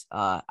comments.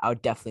 I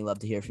would definitely love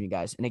to hear from you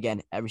guys. And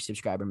again, every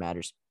subscriber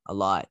matters a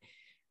lot.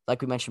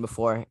 Like we mentioned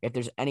before, if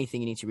there's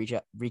anything you need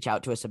to reach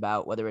out to us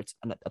about, whether it's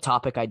a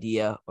topic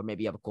idea or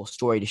maybe you have a cool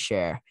story to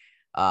share,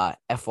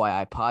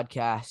 FYI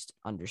podcast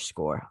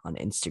 _ on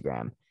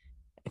Instagram.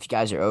 If you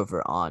guys are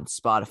over on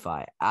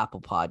Spotify,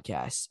 Apple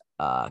Podcasts,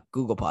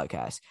 Google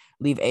Podcasts,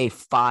 leave a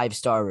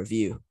 5-star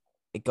review.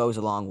 It goes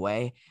a long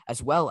way,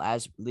 as well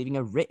as leaving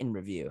a written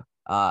review.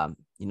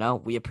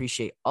 We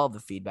appreciate all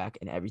the feedback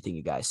and everything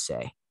you guys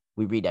say.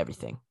 We read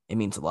everything. It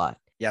means a lot.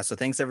 Yeah. So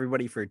thanks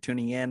everybody for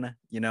tuning in.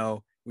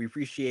 We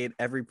appreciate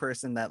every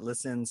person that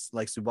listens.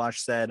 Like Subash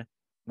said,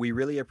 we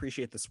really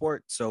appreciate the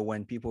support. So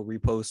when people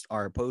repost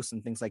our posts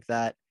and things like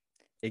that,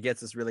 it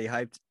gets us really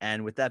hyped.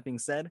 And with that being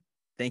said,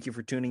 thank you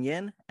for tuning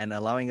in and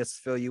allowing us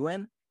to fill you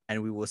in.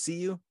 And we will see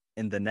you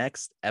in the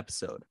next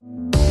episode.